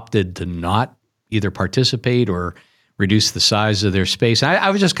opted to not either participate or reduce the size of their space. I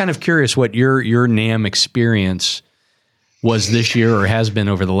was just kind of curious what your NAMM experience was this year or has been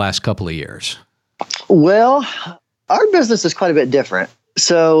over the last couple of years. Well, our business is quite a bit different.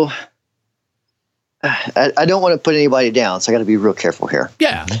 So I don't want to put anybody down, so I got to be real careful here.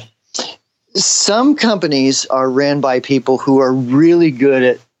 Yeah. Some companies are ran by people who are really good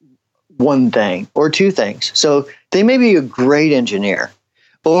at one thing or two things. So they may be a great engineer,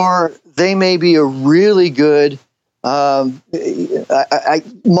 or they may be a really good marketer.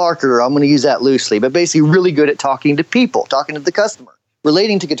 I'm going to use that loosely, but basically really good at talking to people, talking to the customer,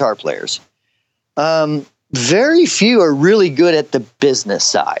 relating to guitar players. Very few are really good at the business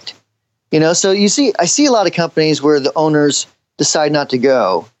side. So I see a lot of companies where the owners decide not to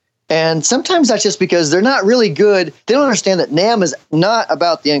go. And sometimes that's just because they're not really good. They don't understand that NAMM is not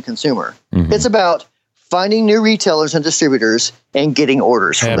about the end consumer. Mm-hmm. It's about finding new retailers and distributors and getting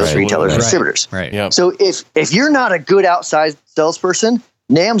orders from those retailers and distributors. Right. Yep. So if you're not a good outside salesperson,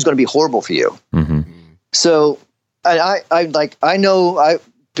 NAMM's going to be horrible for you. Mm-hmm. So I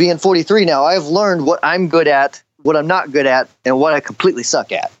being 43 now, I've learned what I'm good at, what I'm not good at, and what I completely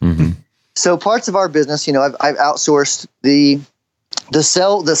suck at. Mm-hmm. So parts of our business, I've outsourced the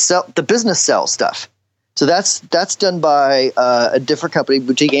business sell stuff. So that's done by a different company,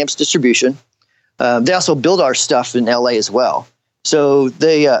 Boutique Amps Distribution. They also build our stuff in LA as well. So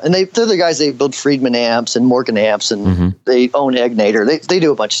they're the guys, they build Friedman amps and Morgan amps, and they own Egnator. They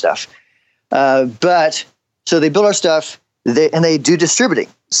do a bunch of stuff. But so they build our stuff, they do distributing.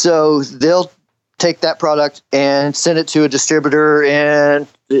 So they'll take that product and send it to a distributor in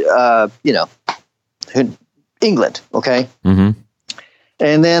England. Okay. Mm-hmm.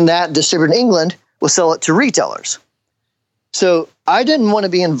 And then that distributor in England will sell it to retailers. So I didn't want to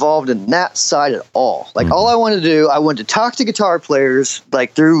be involved in that side at all. All I wanted to do, I wanted to talk to guitar players,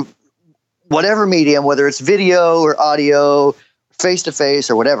 through whatever medium, whether it's video or audio, face-to-face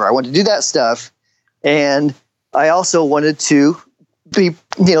or whatever. I wanted to do that stuff. And I also wanted to be,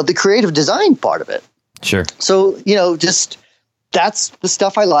 the creative design part of it. Sure. So, just that's the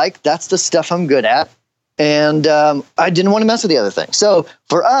stuff I like. That's the stuff I'm good at. And I didn't want to mess with the other thing. So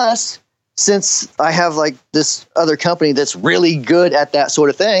for us, since I have this other company that's really good at that sort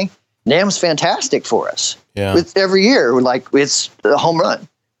of thing, NAMM's fantastic for us. Yeah. Every year, it's a home run.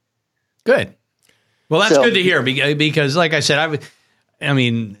 Good. Well, that's So- good to hear because, like I said,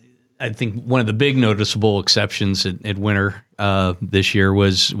 I think one of the big noticeable exceptions at Winter this year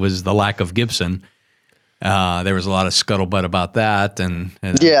was the lack of Gibson. There was a lot of scuttlebutt about that, and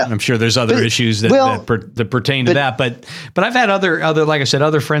Yeah. I'm sure there's other issues that pertain to that. But I've had other like I said,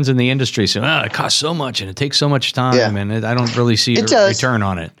 other friends in the industry say, it costs so much and it takes so much time, and I don't really see a return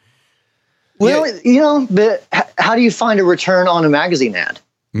on it. Well, but how do you find a return on a magazine ad?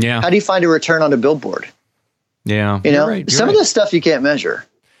 Yeah. How do you find a return on a billboard? Yeah. Some of the stuff you can't measure.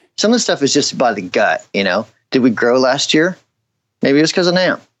 Some of the stuff is just by the gut. Did we grow last year? Maybe it was because of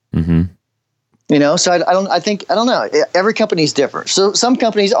NAMM. Mm-hmm. So I don't know. Every company is different. So some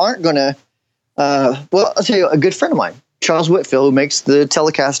companies aren't going to. Well, I'll tell you, a good friend of mine, Charles Whitfield, who makes the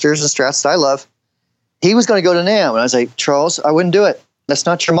Telecasters and Strats that I love, he was going to go to NAMM, and I was like, Charles, I wouldn't do it. That's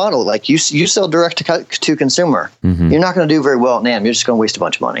not your model. Like you sell direct to consumer. Mm-hmm. You're not going to do very well at NAMM. You're just going to waste a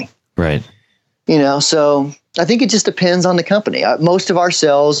bunch of money. Right. So I think it just depends on the company. Most of our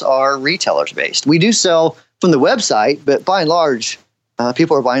sales are retailers based. We do sell from the website, but by and large,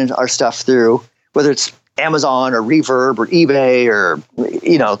 people are buying our stuff through, whether it's Amazon or Reverb or eBay or,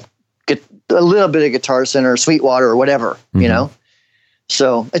 get a little bit of Guitar Center, Sweetwater or whatever,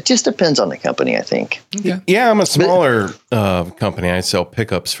 So it just depends on the company, I think. Okay. Yeah, I'm a smaller company. I sell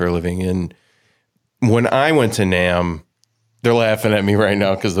pickups for a living. And when I went to NAMM, they're laughing at me right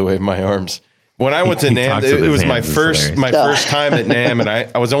now because of the way of my arms. When I went to NAMM, it was my first time at NAMM, and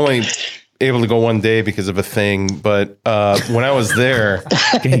I was only able to go one day because of a thing. But when I was there,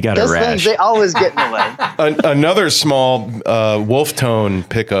 He got a Those rash. things, they always get in the way. another small Wolf Tone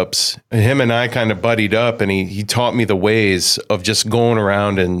pickups, him and I kind of buddied up, and he taught me the ways of just going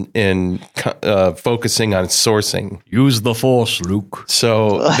around and focusing on sourcing. Use the force, Luke.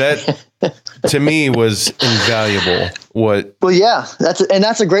 So that to me was invaluable. Well, yeah,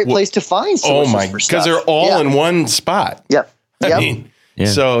 that's a great place to find sources for stuff. because they're all in one spot. Yep. I mean,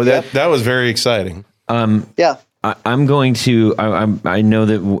 so that was very exciting. Yeah. I'm going to. I know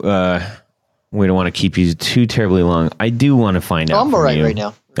that we don't want to keep you too terribly long. I do want to find out. I'm from all right you. right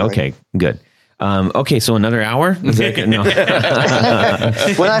now. Okay, good. Okay, so another hour? Is that good? No.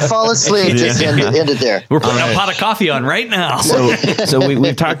 When I fall asleep, just end it there. We're putting a pot of coffee on right now. So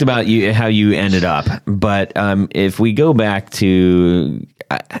we've talked about how you ended up, but if we go back to,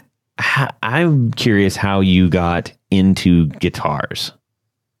 I'm curious how you got into guitars.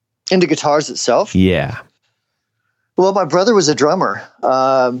 Into guitars itself? Yeah. Well, my brother was a drummer.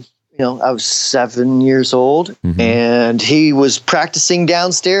 I was 7 years old, and he was practicing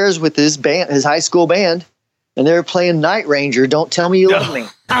downstairs with his band, his high school band, and they were playing Night Ranger, Don't Tell Me You Love Me. And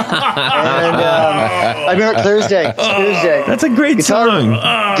I remember Thursday. That's a great song.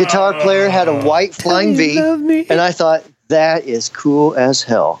 Guitar player had a white Flying V, and I thought, that is cool as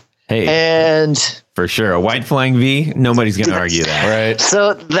hell. Hey, And for sure. A white Flying V, nobody's going to argue that. Right.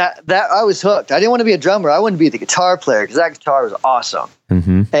 so that I was hooked. I didn't want to be a drummer. I wanted to be the guitar player because that guitar was awesome.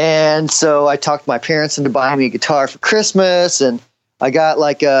 Mm-hmm. And so I talked my parents into buying me a guitar for Christmas, and I got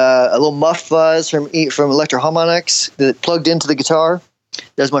like a little muff fuzz from Electro Harmonics that plugged into the guitar.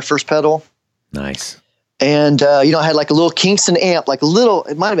 That was my first pedal. Nice. And, I had like a little Kingston amp, like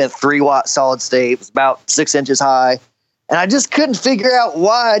it might have been 3-watt solid state. It was about 6 inches high. And I just couldn't figure out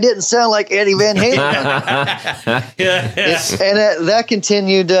why I didn't sound like Eddie Van Halen. And that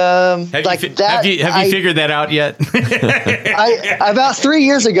continued. Have you figured that out yet? About 3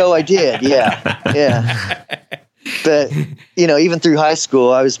 years ago, I did. Yeah. But, even through high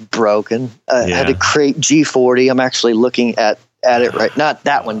school, I was broken. I had a Crate G40. I'm actually looking at it right. Not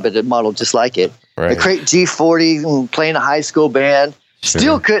that one, but a model just like it. Right. A Crate G40 and playing a high school band. Sure.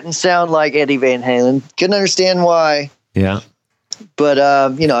 Still couldn't sound like Eddie Van Halen. Couldn't understand why. Yeah. But, I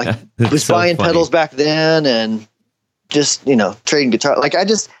was so buying funny. pedals back then and just, trading guitar. Like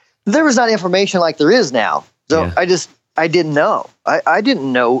there was not information like there is now. So I didn't know. I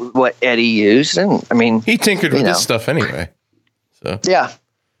didn't know what Eddie used. And He tinkered with this stuff anyway. So yeah.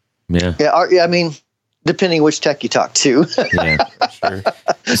 Yeah. Yeah. Depending which tech you talk to. Yeah. sure.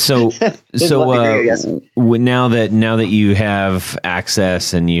 So degree, I guess. now that you have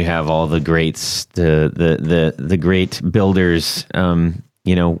access and you have all the greats, the great builders, in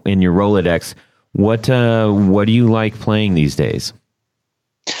your Rolodex, what do you like playing these days?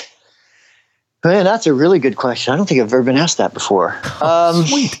 Man, that's a really good question. I don't think I've ever been asked that before.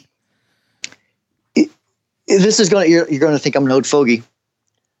 Sweet. This is you're going to think I'm an old fogey,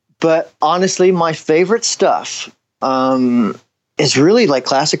 but honestly, my favorite stuff is really like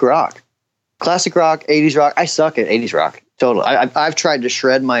classic rock, 80s rock. I suck at 80s rock. Totally. I've tried to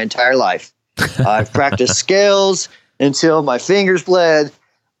shred my entire life. I've practiced scales until my fingers bled.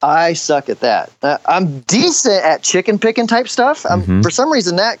 I suck at that. I'm decent at chicken picking type stuff. For some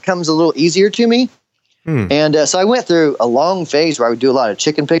reason, that comes a little easier to me. And so I went through a long phase where I would do a lot of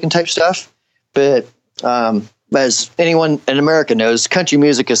chicken picking type stuff. But as anyone in America knows, country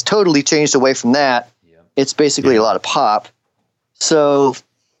music has totally changed away from that. Yeah. It's basically a lot of pop. So,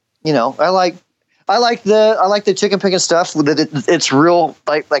 you know, I like the chicken picking stuff. It's real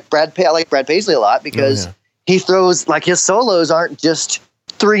like Brad. I like Brad Paisley a lot because he throws, like, his solos aren't just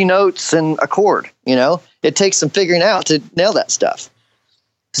 3 notes and a chord. You know, it takes some figuring out to nail that stuff.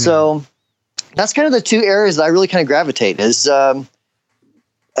 So that's kind of the 2 areas that I really kind of gravitate is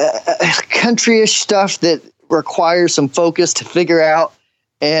countryish stuff that requires some focus to figure out,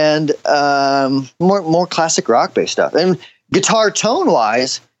 and more classic rock based stuff. And guitar tone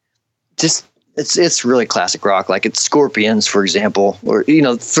wise, just it's really classic rock. Like it's Scorpions, for example, or, you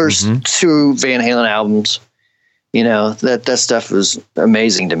know, first 2 Van Halen albums. You know, that stuff was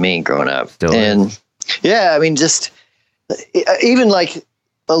amazing to me growing up. And yeah, I mean, just even like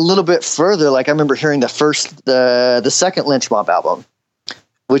a little bit further, like I remember hearing the second Lynch Mob album,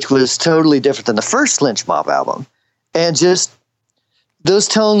 which was totally different than the first Lynch Mob album. And just those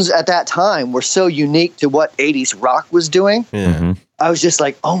tones at that time were so unique to what 80s rock was doing. I was just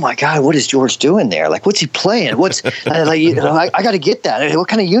like, oh my God, what is George doing there? Like, what's he playing? I got to get that. What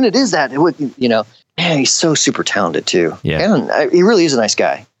kind of unit is that? You know, man, he's so super talented too. Yeah. And he really is a nice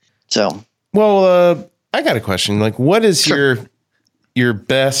guy. So, well, I got a question. Like, what is your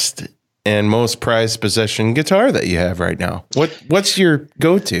best and most prized possession guitar that you have right now? What's your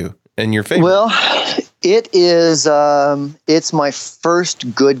go-to and your favorite? Well, it is, it's my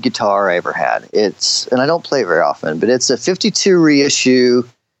first good guitar I ever had. And I don't play very often, but it's a 52 reissue. I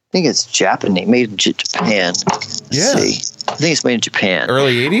think it's Japanese, made in Japan. Let's see. I think it's made in Japan.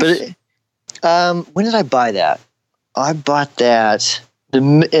 Early 80s? But, when did I buy that? I bought that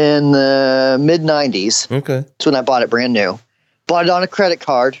in the mid 90s. Okay. That's when I bought it brand new. Bought it on a credit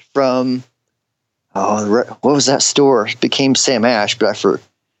card from, what was that store? It became Sam Ash, but I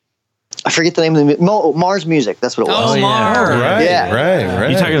forget the name of the Mars Music. That's what it was. Oh, Mars.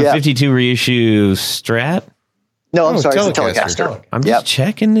 Right. You talking about 52 reissue Strat? No, I'm sorry. It's a Telecaster. I'm just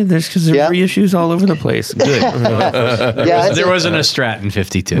checking. There's because there's reissues all over the place. Good. There wasn't a Strat in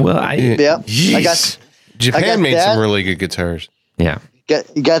 52. Well, I got Japan made some really good guitars. Yeah.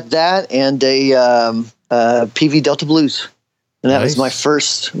 You got that and a PV Delta Blues. And that was my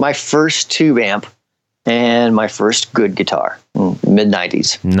first tube amp and my first good guitar in the mid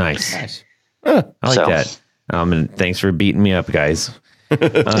 90s. Nice. I like that. And thanks for beating me up, guys.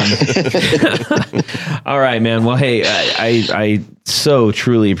 All right, man. Well, hey, I so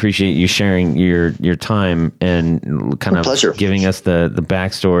truly appreciate you sharing your time and kind of giving us the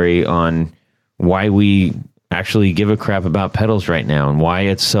backstory on why we actually give a crap about pedals right now and why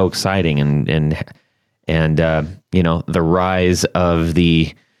it's so exciting and you know, the rise of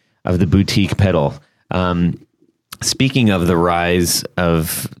the boutique pedal. Speaking of the rise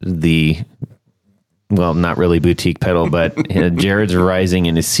of well, not really boutique pedal, but Jared's rising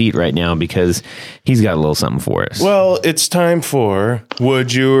in his seat right now because he's got a little something for us. Well, it's time for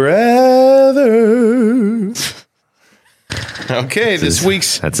Would You Rather? Okay, this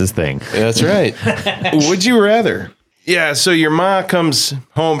week's... That's his thing. That's right. Would you rather? Yeah, so your ma comes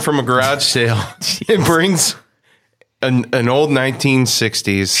home from a garage sale and brings an old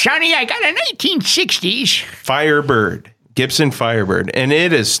 1960s... Sonny, I got a 1960s. Firebird. Gibson Firebird. And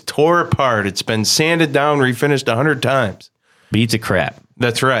it is tore apart. It's been sanded down, refinished 100 times. Beats of crap.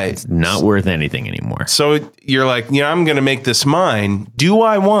 That's right. It's not worth anything anymore. So you're like, yeah, I'm going to make this mine. Do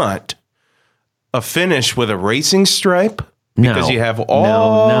I want a finish with a racing stripe? Because you have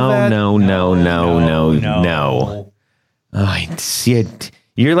all that. No. Oh, I see it.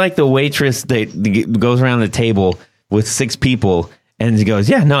 You're like the waitress that goes around the table with 6 people and he goes,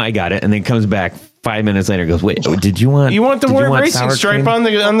 yeah, no, I got it. And then comes back 5 minutes later and goes, wait, did you want... You want the word racing stripe on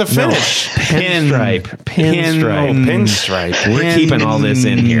the finish. No. Pinstripe. We're keeping all this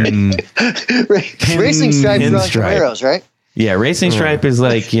in here. Racing stripe on Camaros, right? Yeah, racing stripe is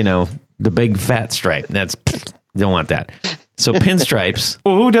like, you know, the big fat stripe. Don't want that. So pinstripes.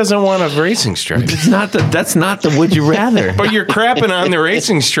 Well, who doesn't want a racing stripe? That's not the would you rather. But you're crapping on the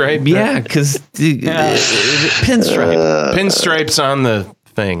racing stripe. Yeah, because pinstripe. Pinstripes on the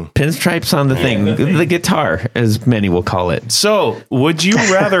thing. Pinstripes on the thing. The guitar, as many will call it. So, would you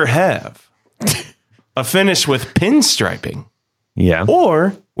rather have a finish with pinstriping? Yeah.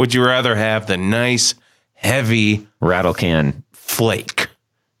 Or would you rather have the nice, heavy rattle can flake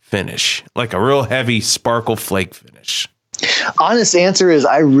finish? Like a real heavy sparkle flake finish. Honest answer is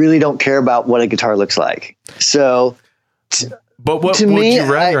I really don't care about what a guitar looks like. So But what To would me,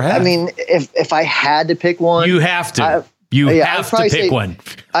 you rather have? I mean, if I had to pick one, You have to. I'd have to probably pick say- one.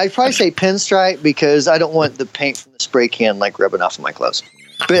 I'd probably say pinstripe because I don't want the paint from the spray can like rubbing off of my clothes.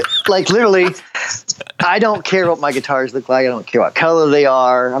 But like literally, I don't care what my guitars look like. I don't care what color they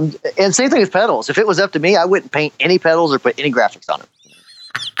are. And same thing with pedals. If it was up to me, I wouldn't paint any pedals or put any graphics on them.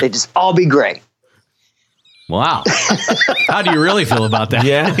 They'd just all be gray. Wow. How do you really feel about that?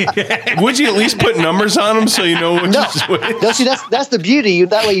 yeah. Would you at least put numbers on them so you know what No, to switch? no, see, that's the beauty.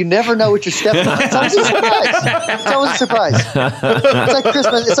 That way, you never know what you're stepping on. It's always a surprise. It's always a surprise. It's like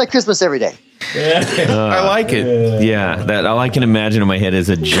Christmas. It's like Christmas every day. I like it. Yeah, that all I can imagine in my head is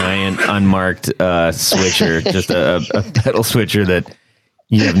a giant unmarked switcher, just a pedal switcher that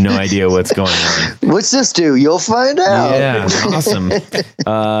you have no idea what's going on. What's this do? You'll find out. Yeah, awesome.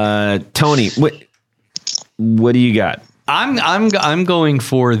 Tony, what do you got? I'm going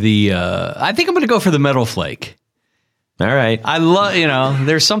for the. I think I'm going to go for the metal flake. All right. I love,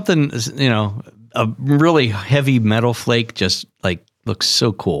 there's something, a really heavy metal flake just like looks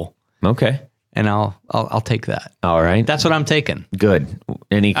so cool, Okay. and I'll take that. All right. That's what I'm taking. Good.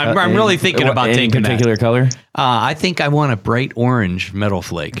 I'm really thinking about any taking that. particular color? I think I want a bright orange metal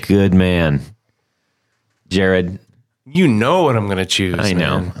flake. Good man. Jared. You know what I'm going to choose. I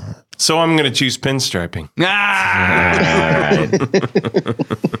know. man. So I'm going to choose pinstriping. Ah!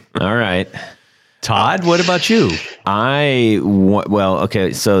 All right. Todd, what about you?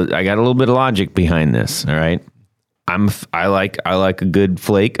 Okay, so I got a little bit of logic behind this, all right? I like a good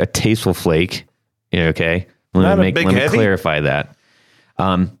flake, a tasteful flake. Yeah, okay. Not a Let big me heavy? clarify that.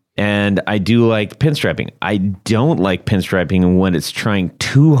 And I do like pinstriping. I don't like pinstriping when it's trying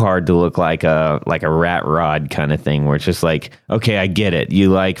too hard to look like a rat rod kind of thing, where it's just like, okay, I get it. You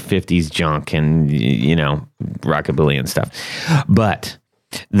like 50s junk and rockabilly and stuff. But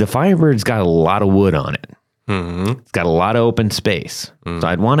the Firebird's got a lot of wood on it. Mm-hmm. It's got a lot of open space. So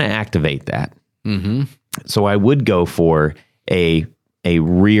I'd want to activate that. Mm-hmm. So I would go for a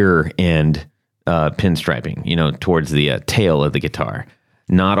rear end pinstriping, towards the tail of the guitar.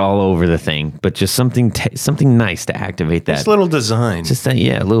 Not all over the thing, but just something nice to activate that. This little design. Just a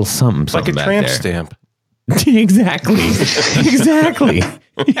little something like a back tramp there. stamp. Exactly. Exactly.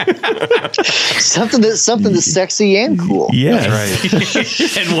 Something that's sexy and cool. Yes. Right.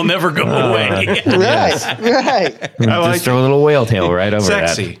 And we'll never go away. Right. I like Just throw a little whale tail right over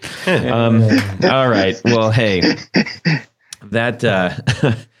sexy. that. All right. Well, hey,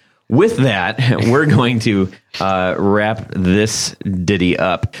 that with that, we're going to wrap this ditty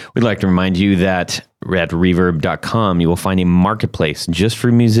up. We'd like to remind you that at reverb.com, you will find a marketplace just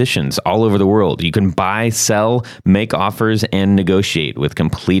for musicians all over the world. You can buy, sell, make offers, and negotiate with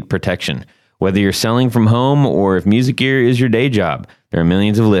complete protection. Whether you're selling from home or if music gear is your day job, there are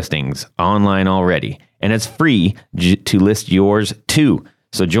millions of listings online already, and it's free to list yours too.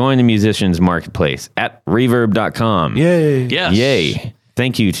 So join the musicians marketplace at reverb.com. Yay. Yes. Yay.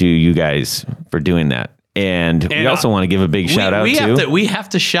 Thank you to you guys for doing that. And we also want to give a big shout out to... We have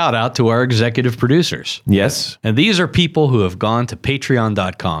to shout out to our executive producers. Yes. And these are people who have gone to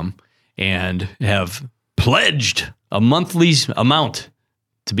patreon.com and have pledged a monthly amount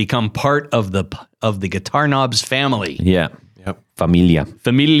to become part of the Guitar Knobs family. Yeah. Yep. Familia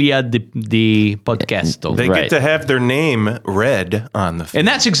de Podcasto. They Right. get to have their name read on the And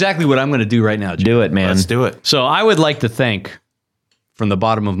that's exactly what I'm going to do right now, Jim. Do it, man. Let's do it. So I would like to thank, from the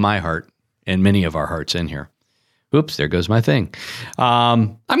bottom of my heart, and many of our hearts in here. Oops, there goes my thing.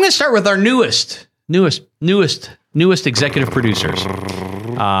 I'm going to start with our newest executive producers.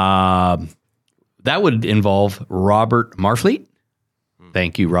 That would involve Robert Marfleet.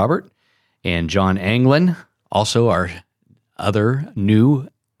 Thank you, Robert. And John Anglin, also our other new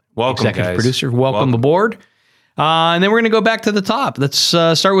Welcome, executive guys. producer. Welcome aboard. And then we're going to go back to the top. Let's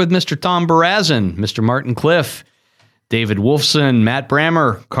start with Mr. Tom Barazin, Mr. Martin Cliff, David Wolfson, Matt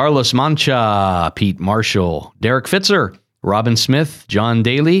Brammer, Carlos Mancha, Pete Marshall, Derek Fitzer, Robin Smith, John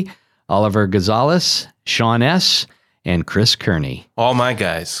Daly, Oliver Gonzalez, Sean S., and Chris Kearney. All my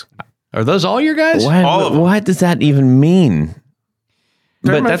guys. Are those all your guys? All of them. What does that even mean?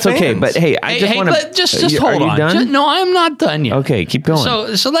 They're But my that's okay. fans. But hey, I just want but to... just hold on. No, I'm not done yet. Okay, keep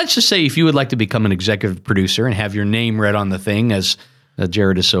going. So let's just say if you would like to become an executive producer and have your name read on the thing, as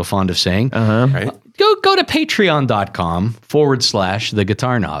Jared is so fond of saying, Right? go to patreon.com/the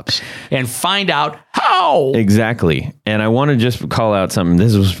Guitar Knobs and find out how. Exactly. And I want to just call out something.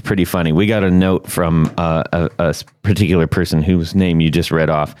 This was pretty funny. We got a note from a particular person whose name you just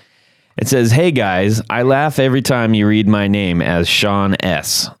read off. It says, "Hey guys, I laugh every time you read my name as Sean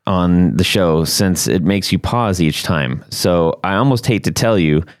S. on the show since it makes you pause each time. So I almost hate to tell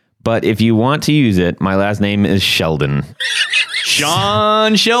you, But if you want to use it, my last name is Sheldon.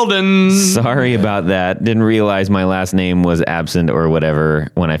 Sean Sheldon. Sorry about that. Didn't realize my last name was absent or whatever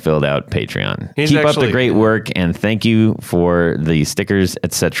when I filled out Patreon. Keep up the great work, and thank you for the stickers,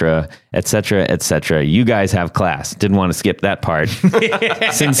 etc., etc., etc. You guys have class. Didn't want to skip that part.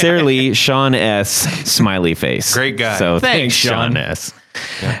 Sincerely, Sean S. Smiley face. Great guy. So Thanks, Sean Sean. S.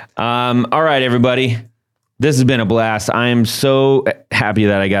 Yeah. All right, everybody. This has been a blast. I am so happy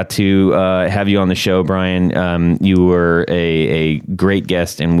that I got to have you on the show, Brian. You were a great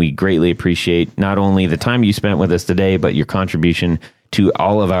guest, and we greatly appreciate not only the time you spent with us today, but your contribution to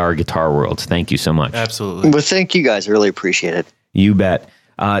all of our guitar worlds. Thank you so much. Absolutely. Well, thank you guys. I really appreciate it. You bet.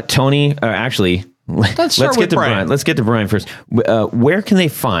 Tony, actually, let's get to Brian. Let's get to Brian first. Where can they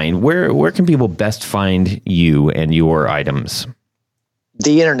find, where can people best find you and your items?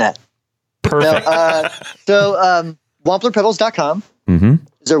 The internet. Perfect. Wamplerpedals.com Mm-hmm.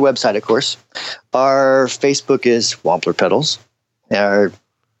 is our website, of course. Our Facebook is Wampler Pedals. Our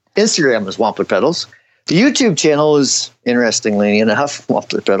Instagram is Wampler Pedals. The YouTube channel is, interestingly enough,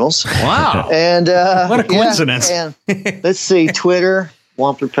 Wampler Pedals. Wow. And what a coincidence. And let's see, Twitter,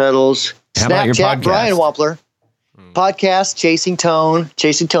 Wampler Pedals. How about your Snapchat, podcast? Brian Wampler. Podcast, Chasing Tone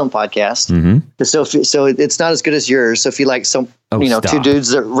podcast. Mm-hmm. So it's not as good as yours. So if you like some, stop. two dudes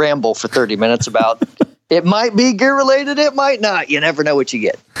that ramble for 30 minutes about, it might be gear related, it might not. You never know what you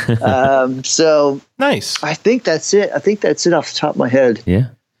get. So Nice. I think that's it. off the top of my head. Yeah.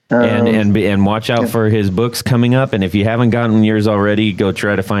 And watch out for his books coming up. And if you haven't gotten yours already, go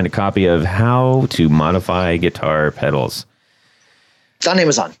try to find a copy of How to Modify Guitar Pedals. It's on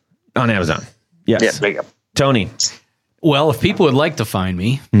Amazon. On Amazon. Yes. Yeah, there you go. Tony. Well, if people would like to find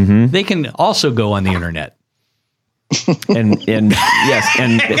me, they can also go on the internet. And yes,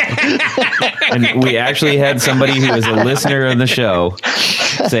 and we actually had somebody who was a listener of the show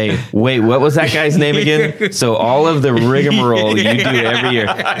say, "Wait, what was that guy's name again?" So all of the rigmarole you do every year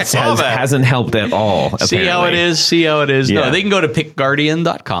hasn't helped at all. See how it is. Yeah. No, they can go to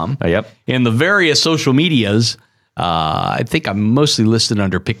pickguardian.com. Yep. In the various social medias, I think I'm mostly listed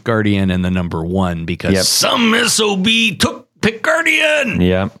under Pick Guardian and the number 1 because some SOB took Pick Guardian.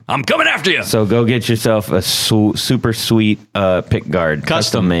 Yeah. I'm coming after you. So go get yourself a super sweet pick guard.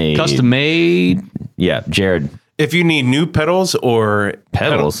 Custom made. Yeah, Jared. If you need new pedals or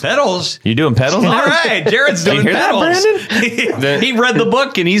Pedals. You doing pedals? All right, Jared's doing hear that, pedals. He read the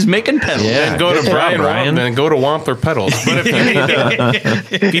book and he's making pedals. Then go to Brian. Then go to Wampler Pedals. But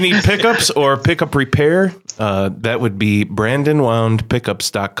if you need pickups or pickup repair, that would be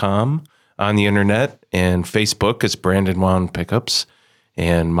BrandonWoundPickups.com on the internet, and Facebook is Brandon Wound Pickups,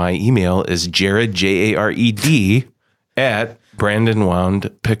 and my email is Jared Jared at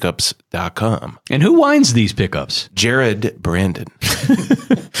BrandonWoundPickups.com. And who winds these pickups? Jared Brandon.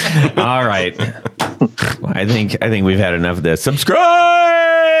 All right. I think we've had enough of this.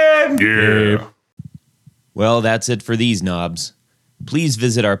 Subscribe. Yeah. Well, that's it for these knobs. Please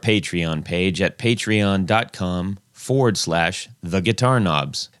visit our Patreon page at patreon.com/The Guitar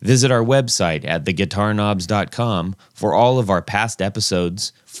Knobs. Visit our website at theguitarknobs.com for all of our past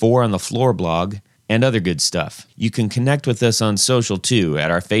episodes, 4 on the Floor blog, and other good stuff. You can connect with us on social too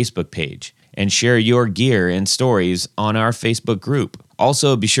at our Facebook page and share your gear and stories on our Facebook group.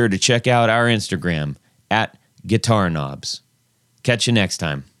 Also, be sure to check out our Instagram at Guitar Knobs. Catch you next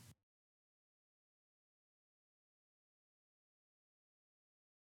time.